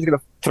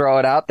throw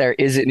it out there.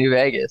 Is it New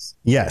Vegas?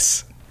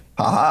 Yes.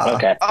 Aha.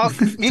 Okay.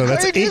 So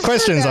that's 8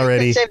 questions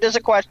already. Saved us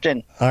a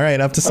question. All right,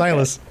 up to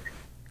Silas.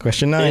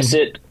 Question 9. Is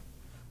it?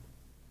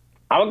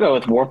 I'll go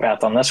with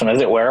Warpath on this one.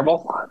 Is it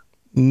wearable?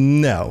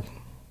 No.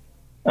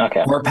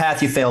 Okay.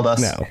 Warpath, you failed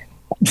us. No.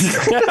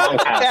 It's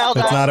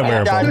not a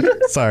wearable.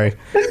 Sorry.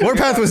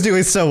 Warpath was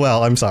doing so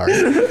well. I'm sorry.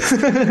 All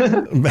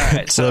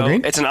right, so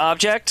it's an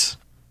object.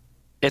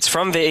 It's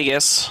from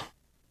Vegas.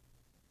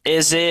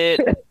 Is it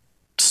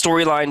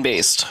storyline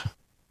based?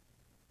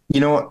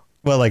 You know what?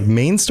 Well, like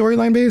main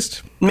storyline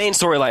based? Main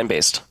storyline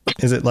based.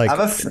 Is it like?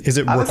 Is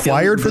it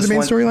required for the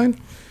main storyline?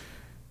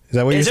 Is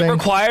that what you're saying? Is it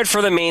required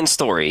for the main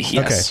story?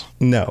 Yes. Okay.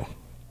 No.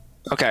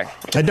 Okay.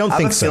 I don't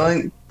think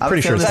so.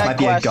 Pretty sure this might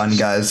be a gun,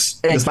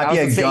 guys. This might be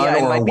a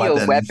gun or a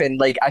weapon. A weapon.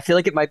 Like I feel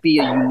like it might be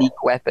a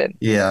unique weapon.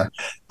 Yeah,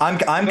 I'm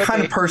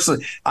kind of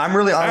personally. I'm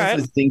really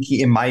honestly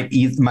thinking it might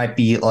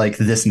be like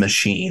this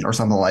machine or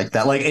something like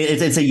that. Like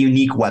it's a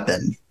unique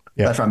weapon.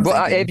 Yeah. That's what I'm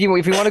thinking.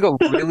 If you want to go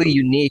really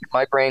unique,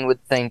 my brain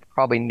would think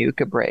probably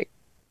Nuka Breaker.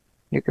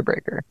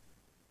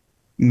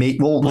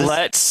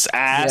 Let's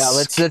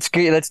ask.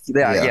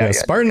 Yeah,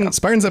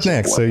 Spartan's up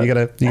next, so you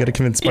gotta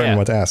convince Spartan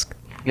what to ask.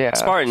 Yeah.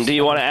 Spartan, do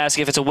you want to ask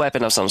if it's a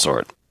weapon of some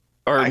sort?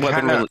 Or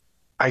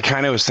I I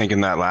kind of was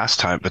thinking that last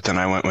time, but then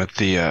I went with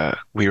the.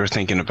 We were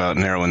thinking about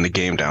narrowing the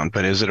game down,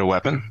 but is it a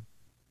weapon?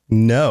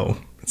 No,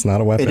 it's not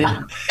a weapon.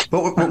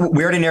 But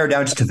we already narrowed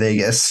down to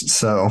Vegas,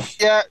 so.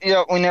 Yeah,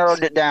 we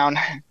narrowed it down.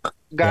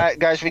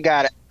 Guys, we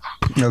got it.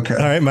 Okay.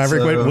 All right,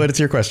 Maverick, what is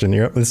your question?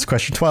 This is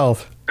question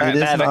 12. It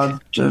is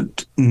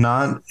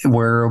not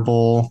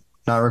wearable,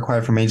 not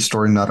required for main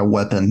story, not a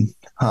weapon.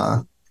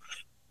 Huh.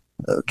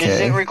 Okay. Is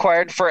it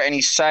required for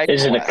any side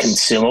Is it a quests?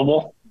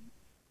 consumable?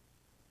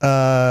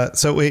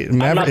 So wait,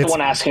 Maverick, I'm not the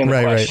one asking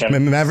the question.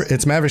 Right.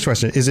 It's Maverick's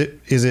question. Is it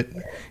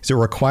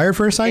required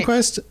for a side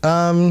quest?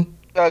 Can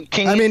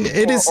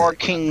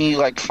you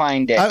like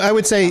find it? I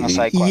would say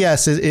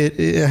yes.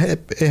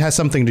 It has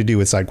something to do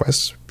with side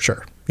quests.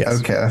 Sure. Yes.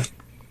 Okay.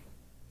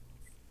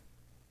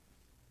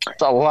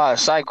 It's a lot of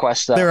side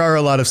quests, though. There are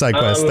a lot of side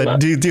quests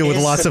that do deal with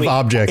lots of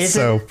objects.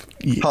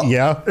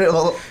 Yeah.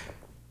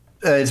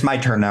 It's my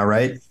turn now,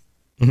 right?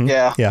 Mm-hmm.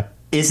 Yeah. Yeah.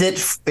 Is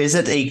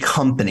it a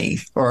company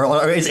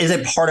or is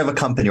it part of a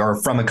company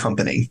or from a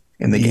company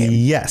in the game?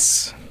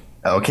 Yes.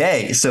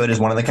 Okay, so it is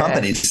one of the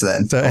companies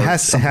then. So it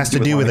has to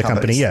do with a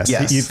company. Yes.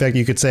 In fact,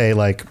 you could say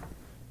like,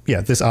 yeah,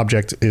 this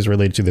object is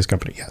related to this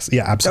company. Yes.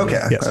 Yeah. Absolutely.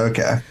 Okay. Yes.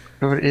 Okay.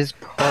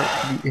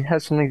 It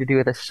has something to do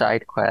with a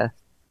side quest.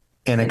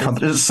 And a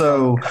company.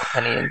 So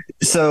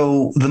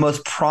the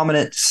most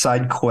prominent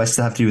side quests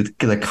that have to do with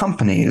the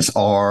companies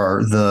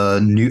are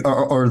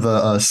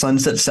the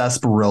Sunset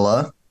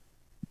Sarsaparilla.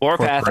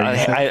 Warpath.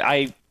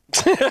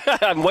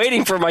 I'm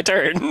waiting for my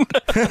turn.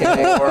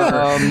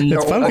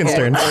 It's Pumpkin's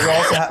turn.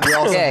 We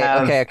also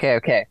have.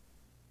 Okay.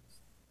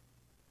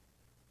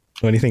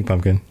 What do you think,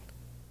 Pumpkin?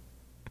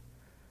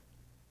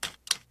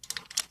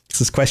 This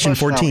is question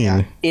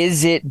 14.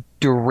 Is it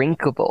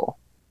drinkable?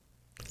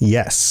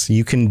 Yes,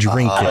 you can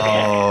drink it.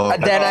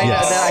 Then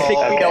I think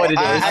we know what it is.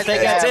 I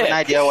think I have an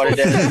idea what it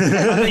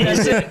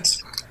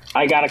is.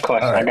 I got a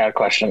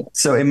question.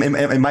 So it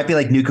might be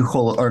like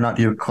Nuka-Cola, or not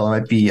Nuka-Cola. It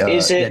might be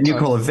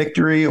Nuka-Cola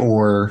Victory,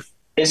 or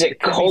is it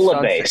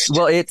cola based?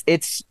 Well,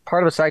 it's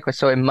part of a side quest,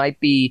 so it might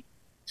be.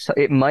 So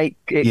it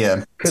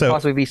could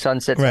possibly be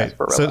Sunset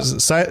Sarsaparilla. So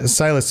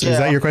Silas, is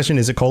that your question?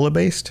 Is it cola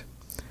based?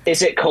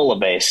 Is it cola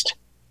based?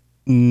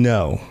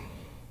 No.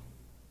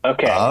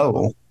 Okay.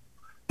 Oh.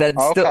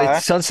 That's still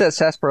Sunset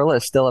Sarsaparilla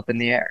is still up in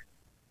the air.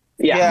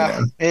 Yeah,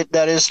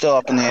 that is still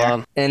up in the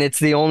air, and it's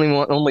the only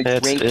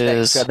drink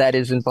that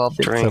is involved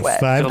in so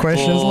 5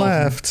 questions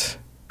left.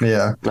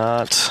 Yeah,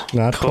 not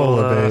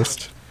cola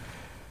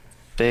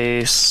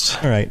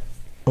based. All right,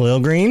 Lil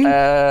Green.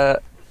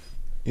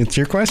 It's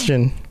your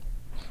question.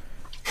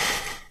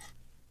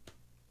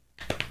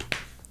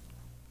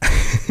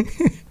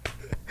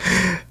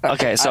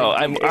 Okay, so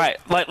all right.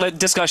 Like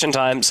discussion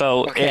time.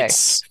 So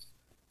it's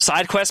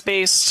side quest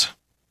based.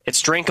 It's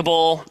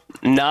drinkable,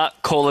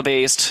 not cola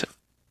based.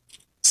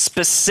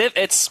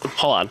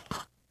 Hold on.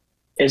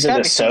 Is it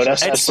a soda?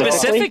 It's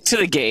specific to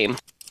the game.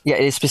 Yeah,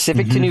 it's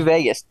specific to New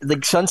Vegas.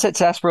 Like Sunset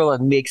Sarsaparilla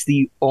makes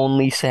the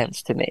only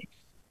sense to me.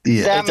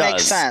 Yeah, that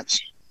makes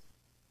sense.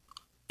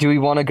 Do we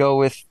want to go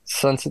with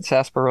Sunset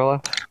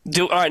Sarsaparilla?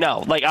 All right,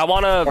 no. Like I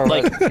want to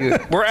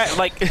we're at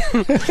like.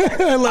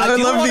 I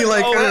love the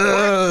like.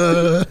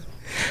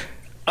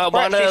 I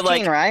want to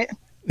 15, right?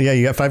 Yeah,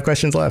 you got 5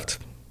 questions left,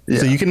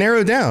 so you can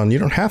narrow down. You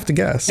don't have to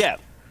guess. Yeah,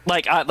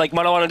 what I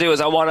want to do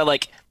is I want to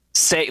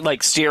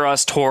steer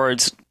us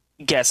towards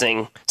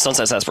guessing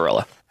Sunset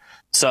Sarsaparilla.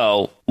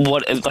 So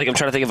what? Like I'm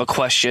trying to think of a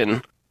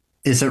question.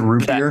 Is it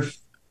root beer? No,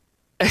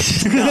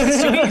 it's too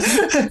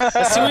easy.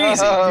 It's too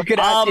easy. You could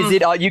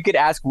ask, you could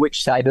ask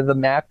which side of the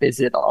map is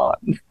it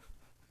on?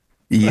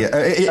 Yeah.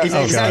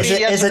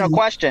 Is it a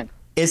question?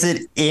 Is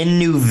it in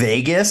New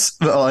Vegas?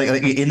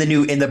 Like in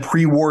the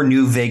pre-war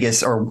New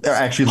Vegas, or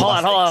actually?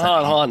 Hold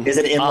on. Is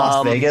it in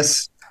Las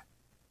Vegas?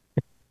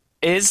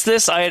 Is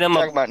this item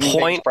a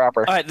point?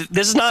 Proper. All right,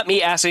 this is not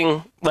me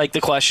asking like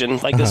the question.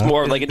 Like this is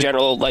more of like a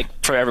general like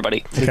for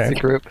everybody. Okay. The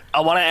group.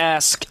 I want to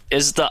ask: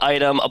 is the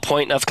item a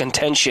point of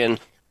contention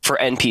for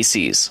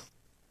NPCs?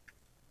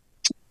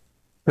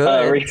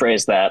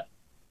 Rephrase that.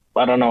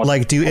 I don't know.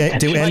 Like, do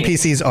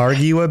NPCs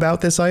argue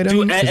about this item?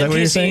 Do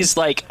NPCs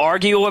like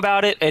argue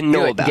about it and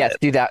know about it? Yes,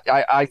 do that.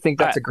 I think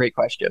that's a great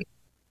question.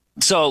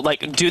 So,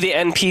 like, do the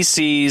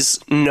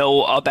NPCs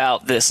know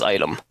about this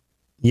item?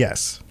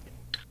 Yes.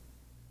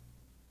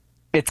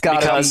 It's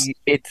gotta be.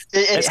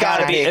 It's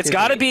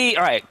gotta be.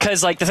 All right,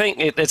 because like the thing,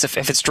 it's if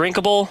it's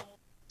drinkable,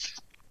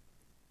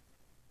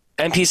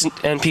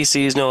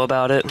 NPCs know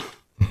about it.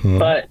 Mm-hmm.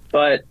 But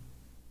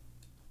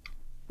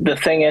the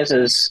thing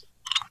is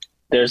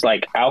there's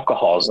like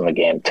alcohols in the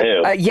game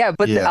too. Yeah,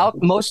 but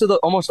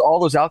almost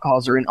all those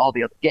alcohols are in all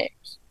the other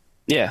games.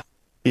 Yeah.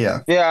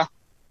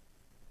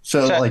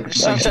 So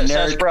Sunset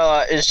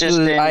Sarsaparilla is just.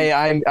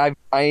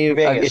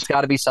 It's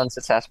got to be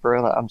Sunset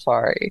Sarsaparilla. I'm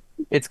sorry,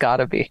 it's got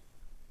to be.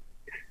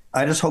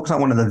 I just hope it's not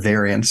one of the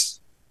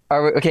variants.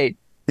 Are we okay?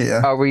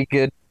 Yeah. Are we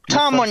good?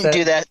 Tom wouldn't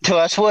do that to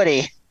us, would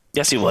he?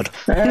 Yes, you would.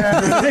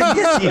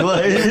 Yes, you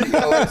would.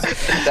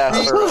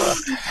 Sarsaparilla.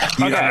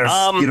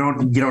 You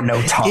don't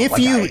know Tom. If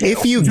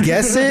you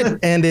guess it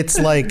and it's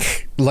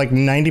like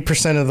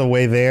 90% of the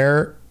way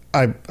there,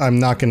 I'm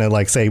not gonna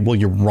like say, well,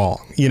 you're wrong.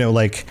 You know,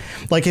 like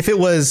if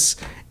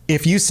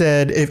you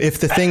said if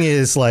the thing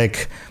is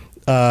like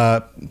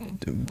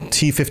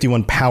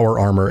T-51 power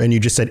armor and you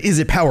just said, is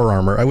it power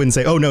armor? I wouldn't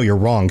say, oh no, you're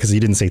wrong, because you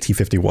didn't say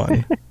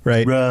T-51,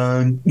 right?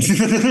 Wrong.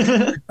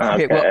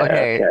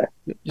 Okay.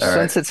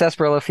 Since it's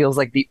sarsaparilla feels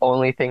like the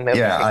only thing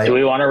that do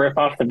we want to rip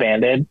off the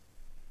Band-Aid?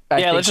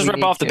 Yeah, let's just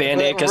rip off the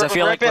Band-Aid because I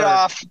feel like rip it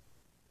off.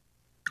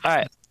 All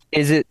right.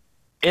 Is it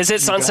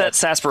Sunset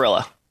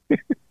Sarsaparilla?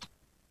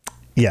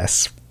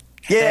 Yes.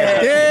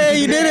 Yeah,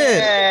 you did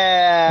it.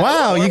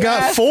 Wow, you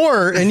got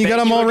 4 and you got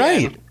them all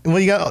right. Well,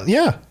 you got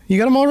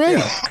them all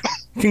right.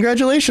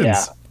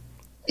 Congratulations.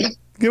 Yeah.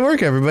 Good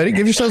work, everybody.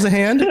 Give yourselves a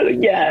hand.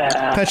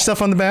 Yeah. Pat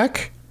yourself on the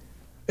back.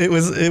 It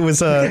was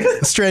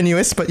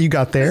strenuous, but you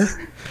got there.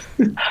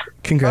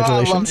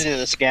 Congratulations. I'd love to do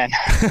this again.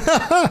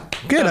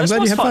 Good. I'm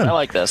glad you had fun. I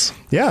like this.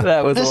 Yeah.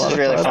 This is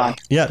really fun.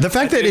 Yeah. The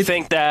fact that I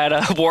think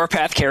that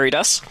Warpath carried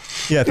us.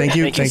 Yeah. Thank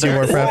you. Thank you,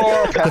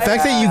 Warpath. The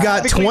fact that you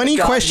got 20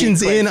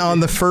 questions in on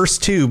the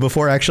first 2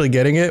 before actually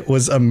getting it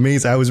was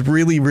amazing. I was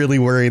really, really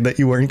worried that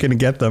you weren't going to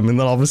get them. And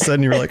then all of a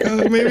sudden you were like,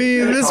 oh, maybe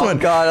this one.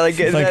 God,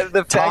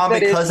 the fact Tom,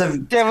 that because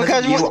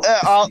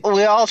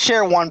we all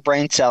share one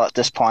brain cell at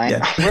this point.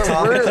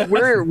 Yeah.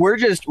 we're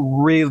just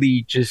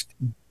really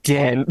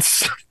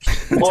dense.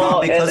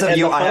 Well, because of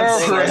you, I have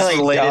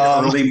stress-related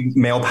early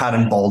male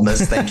pattern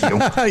baldness. Thank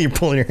you. You're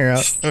pulling your hair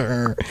out.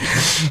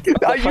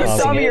 You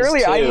saw me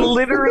earlier. I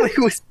literally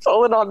was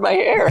pulling on my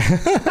hair.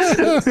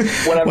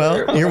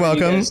 Whatever. You're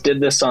welcome. You guys did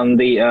this on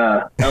the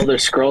Elder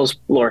Scrolls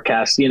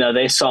Lorecast.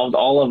 They solved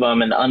all of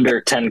them in under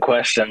 10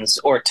 questions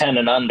or 10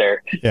 and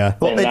under. Yeah.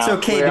 Well, it's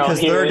okay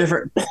because they're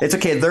different. It's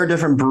okay. They're a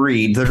different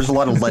breed. There's a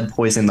lot of lead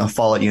poisoning in the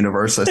Fallout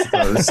universe, I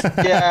suppose.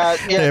 Yeah.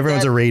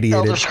 Everyone's irradiated.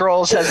 Elder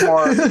Scrolls has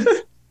more.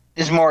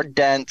 Is more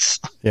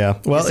dense. Yeah.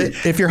 Well,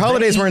 if your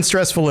holidays weren't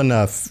stressful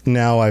enough,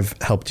 now I've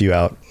helped you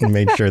out and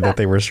made sure that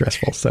they were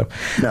stressful. So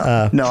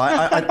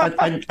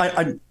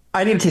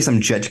I need to take some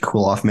jet to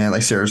cool off, man.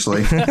 Like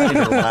seriously, I need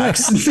to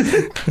relax.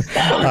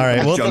 All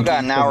right. Well, still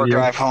got an hour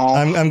drive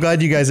home. I'm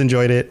glad you guys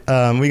enjoyed it.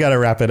 We got to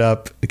wrap it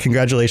up.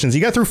 Congratulations.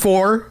 You got through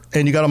 4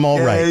 and you got them all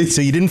right.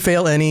 So you didn't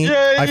fail any.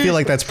 Yay, I feel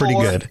like that's pretty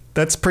good.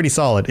 That's pretty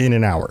solid in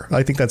an hour.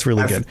 I think that's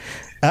really good.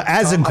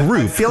 As a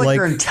group, I feel like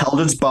your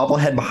intelligence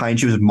bobblehead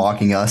behind you is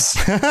mocking us.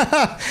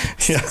 Yeah.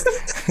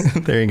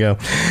 There you go.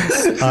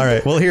 All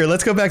right. Well, here,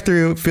 let's go back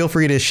through. Feel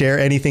free to share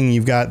anything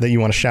you've got that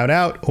you want to shout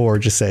out or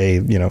just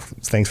say,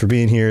 thanks for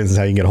being here. This is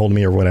how you get a hold of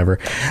me or whatever.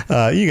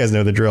 You guys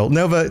know the drill.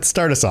 Nova,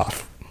 start us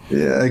off.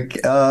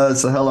 Yeah.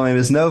 So hello, my name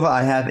is Nova.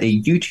 I have a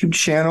YouTube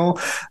channel.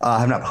 I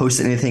have not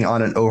posted anything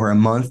on it over a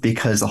month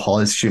because the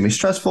holiday is extremely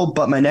stressful.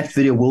 But my next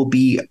video will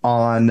be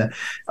on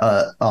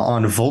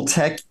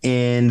Voltec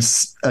in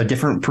a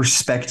different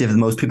perspective than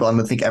most people I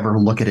don't think ever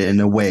look at it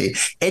in a way.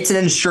 It's an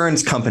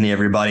insurance company,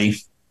 everybody.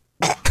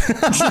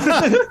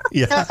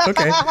 Yeah.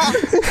 Okay.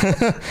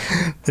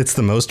 It's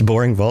the most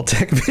boring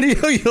Voltec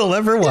video you'll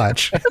ever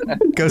watch.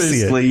 Go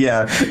see it.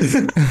 Yeah.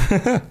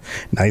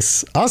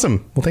 Nice.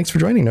 Awesome. Well, thanks for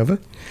joining, Nova.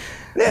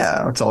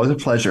 Yeah, it's always a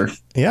pleasure.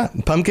 Yeah.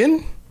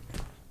 Pumpkin?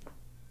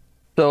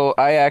 So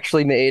I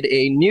actually made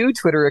a new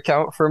Twitter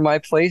account for my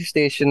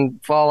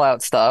PlayStation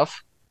Fallout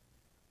stuff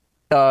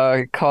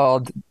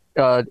called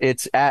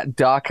it's at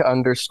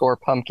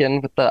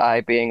Doc_Pumpkin with the I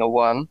being a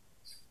 1.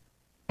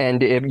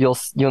 And you'll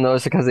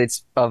notice because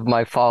it's of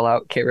my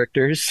Fallout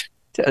characters.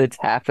 It's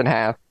half and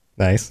half.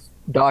 Nice.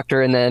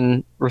 Doctor and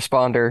then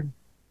Responder.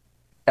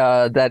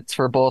 That's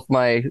for both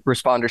my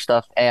Responder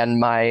stuff and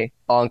my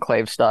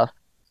Enclave stuff.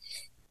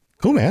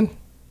 Cool, man.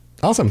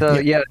 Awesome. So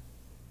yeah,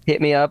 hit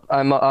me up.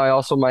 I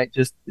also might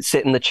just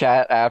sit in the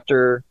chat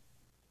after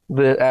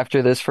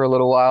this for a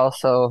little while.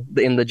 So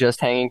in the Just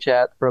Hanging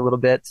chat for a little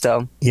bit.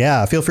 So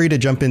yeah, feel free to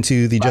jump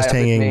into the Just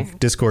Hanging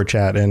Discord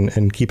chat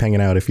and keep hanging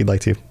out if you'd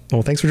like to.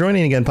 Well, thanks for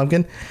joining again,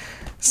 Pumpkin.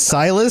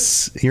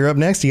 Silas, you're up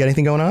next. You got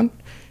anything going on?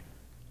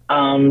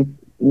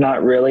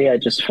 Not really. I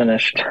just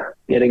finished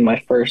getting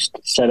my first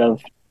set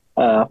of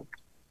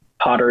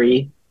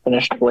pottery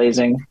finished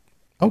glazing.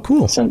 Oh,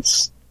 cool.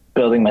 Since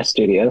building my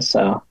studio.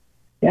 So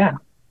yeah.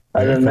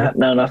 Other than that,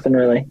 no, nothing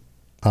really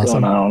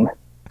awesome. going on.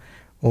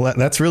 Well,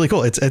 that's really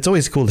cool. It's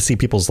always cool to see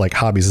people's like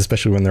hobbies,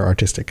 especially when they're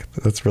artistic.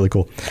 That's really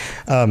cool.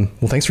 Well,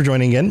 thanks for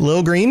joining again.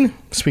 Lil Green,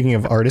 speaking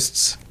of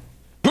artists,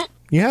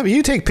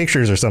 you take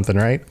pictures or something,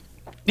 right?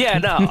 Yeah,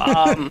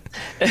 no.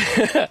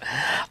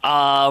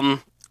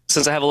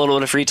 Since I have a little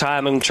bit of free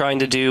time, I'm trying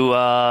to do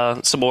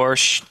some more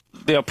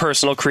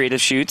personal creative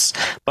shoots.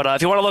 But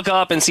if you want to look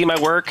up and see my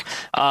work,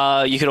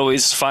 you can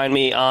always find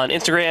me on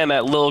Instagram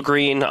at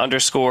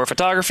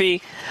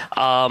lilgreen_photography,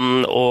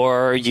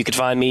 or you could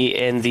find me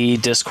in the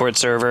Discord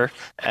server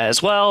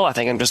as well. I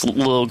think I'm just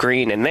Lil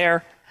Green in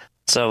there.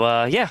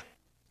 So yeah.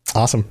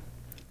 Awesome.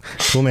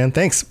 Cool, man.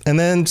 Thanks. And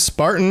then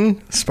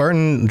Spartan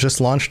just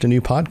launched a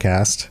new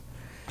podcast.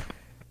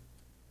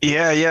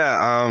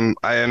 Yeah.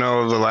 I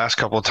know the last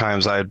couple of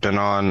times I had been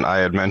on, I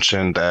had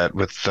mentioned that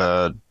with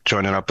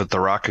joining up with the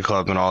Rocket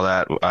Club and all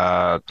that,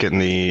 getting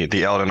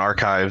the Elden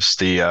Archives,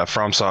 the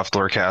FromSoft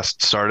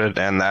Lorecast started,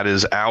 and that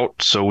is out.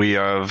 So we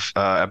have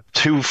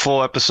 2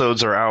 full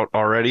episodes are out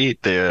already.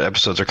 The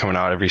episodes are coming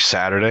out every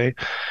Saturday,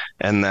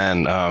 and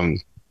then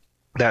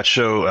that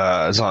show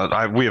is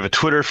on. We have a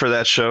Twitter for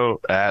that show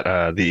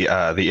at the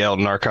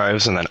Elden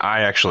Archives, and then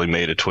I actually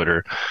made a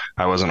Twitter.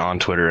 I wasn't on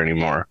Twitter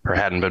anymore, or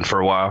hadn't been for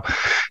a while,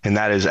 and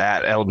that is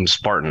at Elden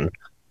Spartan.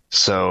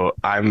 So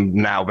I'm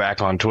now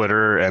back on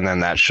Twitter, and then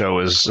that show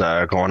is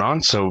going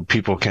on, so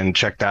people can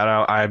check that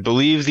out. I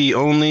believe the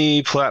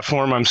only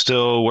platform I'm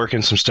still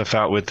working some stuff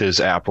out with is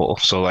Apple.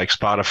 So like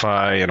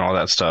Spotify and all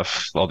that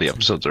stuff, all the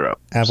episodes are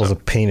up. Apple's a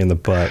pain in the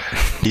butt.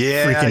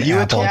 Yeah, Freaking you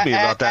had Apple. told me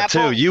about that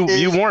too.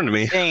 You warned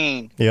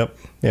me. Yep.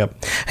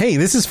 Hey,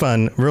 this is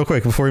fun. Real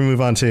quick, before we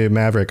move on to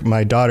Maverick,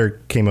 my daughter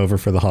came over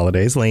for the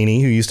holidays,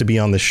 Lainey, who used to be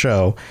on the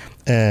show,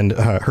 and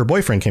her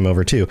boyfriend came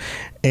over too.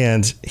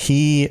 And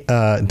he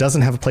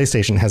doesn't have a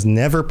PlayStation, has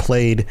never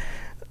played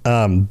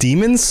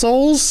Demon's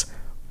Souls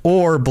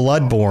or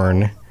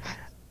Bloodborne.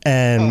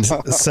 And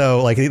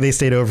so like they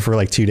stayed over for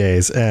like 2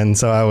 days. And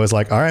so I was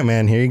like, all right,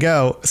 man, here you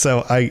go.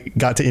 So I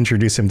got to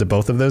introduce him to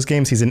both of those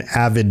games. He's an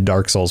avid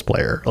Dark Souls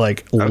player,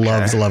 like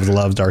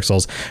loves Dark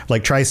Souls.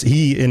 Like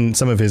he and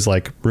some of his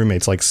like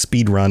roommates like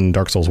speed run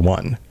Dark Souls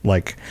 1.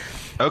 Like,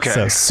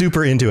 so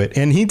super into it.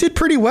 And he did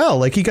pretty well.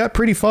 Like he got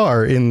pretty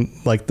far in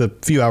like the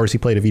few hours he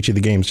played of each of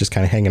the games, just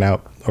kind of hanging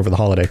out over the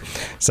holiday.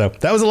 So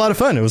that was a lot of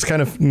fun. It was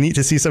kind of neat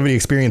to see somebody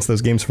experience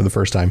those games for the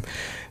first time.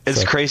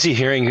 It's crazy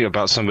hearing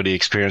about somebody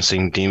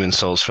experiencing Demon's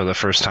Souls for the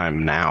first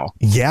time now.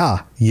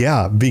 Yeah,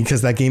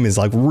 because that game is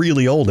like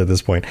really old at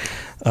this point.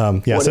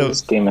 What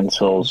is Demon's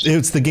Souls?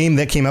 It's the game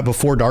that came out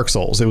before Dark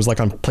Souls. It was like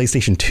on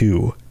PlayStation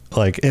 2.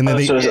 Like, and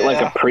then so is it like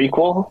a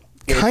prequel?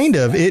 Kind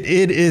of. It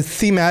is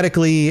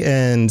thematically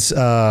and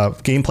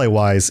gameplay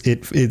wise.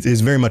 It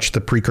is very much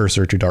the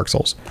precursor to Dark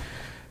Souls.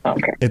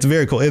 Okay. It's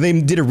very cool.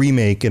 They did a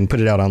remake and put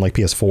it out on like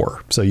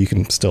PS4, so you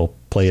can still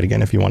play it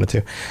again if you wanted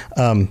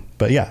to.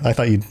 But yeah, I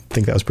thought you'd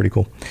think that was pretty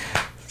cool.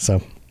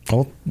 So,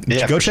 go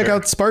check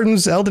out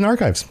Spartan's Elden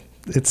Archives.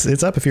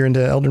 It's up if you're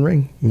into Elden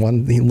Ring. You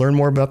want to learn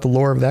more about the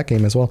lore of that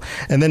game as well.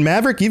 And then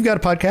Maverick, you've got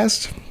a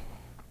podcast.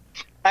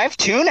 I have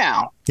 2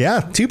 now. Yeah,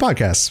 2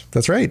 podcasts.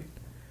 That's right.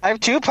 I have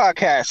 2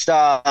 podcasts.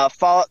 The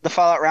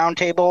Fallout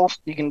Roundtable.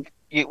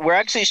 We're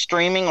actually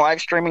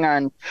live streaming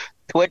on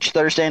Twitch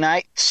Thursday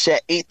nights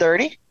at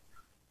 8:30.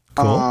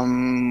 Cool.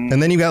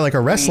 And then you got like a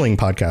wrestling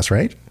podcast,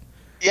 right?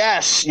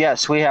 Yes.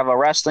 We have a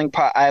wrestling.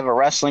 I have a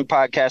wrestling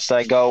podcast that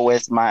I go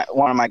with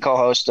one of my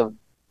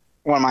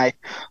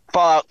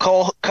Fallout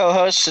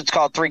co-hosts. It's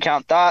called 3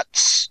 Count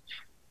Thoughts.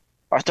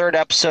 Our 3rd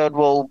episode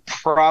will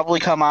probably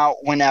come out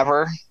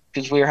whenever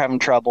because we are having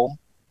trouble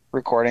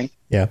recording.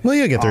 Yeah, well,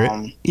 you'll get through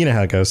it. You know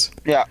how it goes.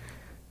 Yeah.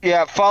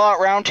 Fallout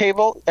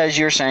Roundtable, as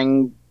you're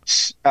saying.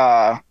 We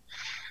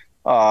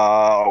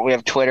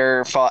have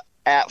Twitter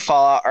at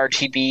Fallout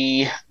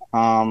RTB.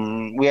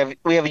 We have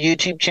a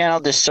YouTube channel.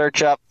 Just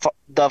search up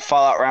the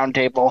Fallout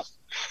Roundtable.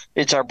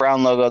 It's our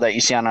brown logo that you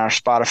see on our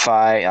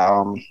Spotify.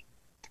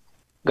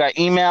 Got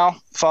email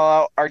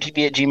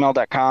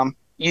falloutrtb@gmail.com.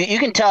 You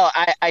can tell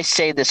I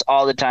say this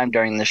all the time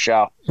during the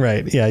show.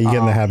 Right. Yeah, you get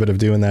in the habit of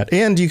doing that.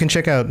 And you can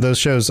check out those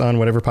shows on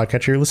whatever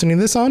podcatcher you're listening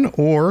to this on,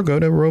 or go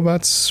to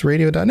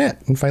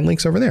robotsradio.net and find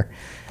links over there.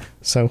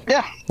 So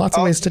yeah, lots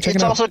of ways to check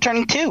it out. It's also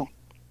turning 2.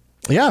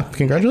 Yeah,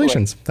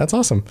 congratulations. That's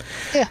awesome.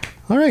 Yeah.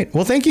 All right.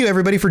 Well, thank you,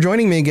 everybody, for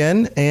joining me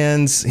again.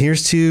 And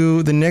here's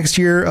to the next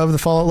year of the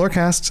Fallout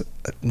Lorecast.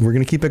 We're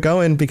going to keep it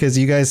going because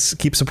you guys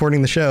keep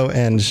supporting the show.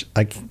 And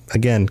I,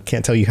 again,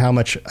 can't tell you how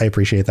much I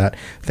appreciate that.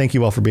 Thank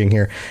you all for being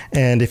here.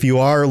 And if you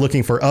are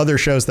looking for other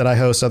shows that I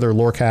host, other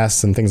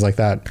Lorecasts and things like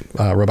that,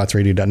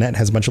 robotsradio.net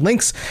has a bunch of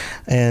links.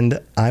 And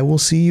I will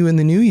see you in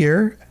the new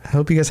year. I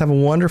hope you guys have a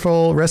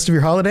wonderful rest of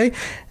your holiday.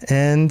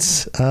 And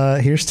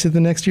here's to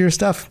the next year's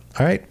stuff.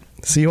 All right.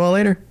 See you all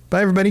later.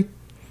 Bye, everybody.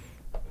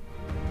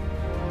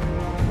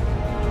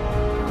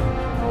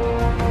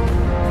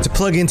 To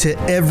plug into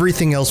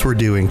everything else we're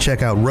doing,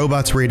 check out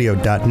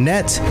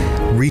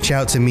robotsradio.net. Reach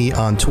out to me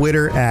on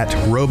Twitter at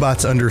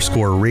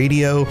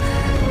robots_radio.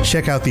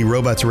 Check out the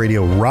Robots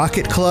Radio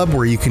Rocket Club,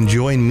 where you can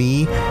join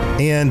me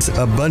and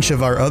a bunch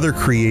of our other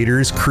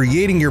creators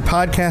creating your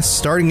podcast,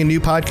 starting a new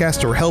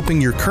podcast, or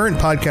helping your current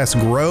podcast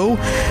grow.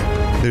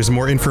 There's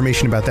more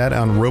information about that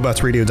on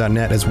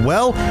robotsradio.net as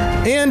well.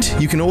 And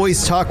you can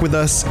always talk with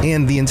us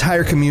and the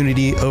entire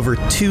community, over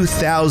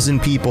 2,000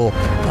 people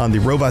on the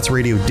Robots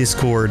Radio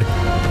Discord.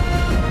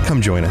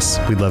 Come join us.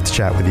 We'd love to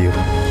chat with you.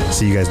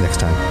 See you guys next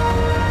time.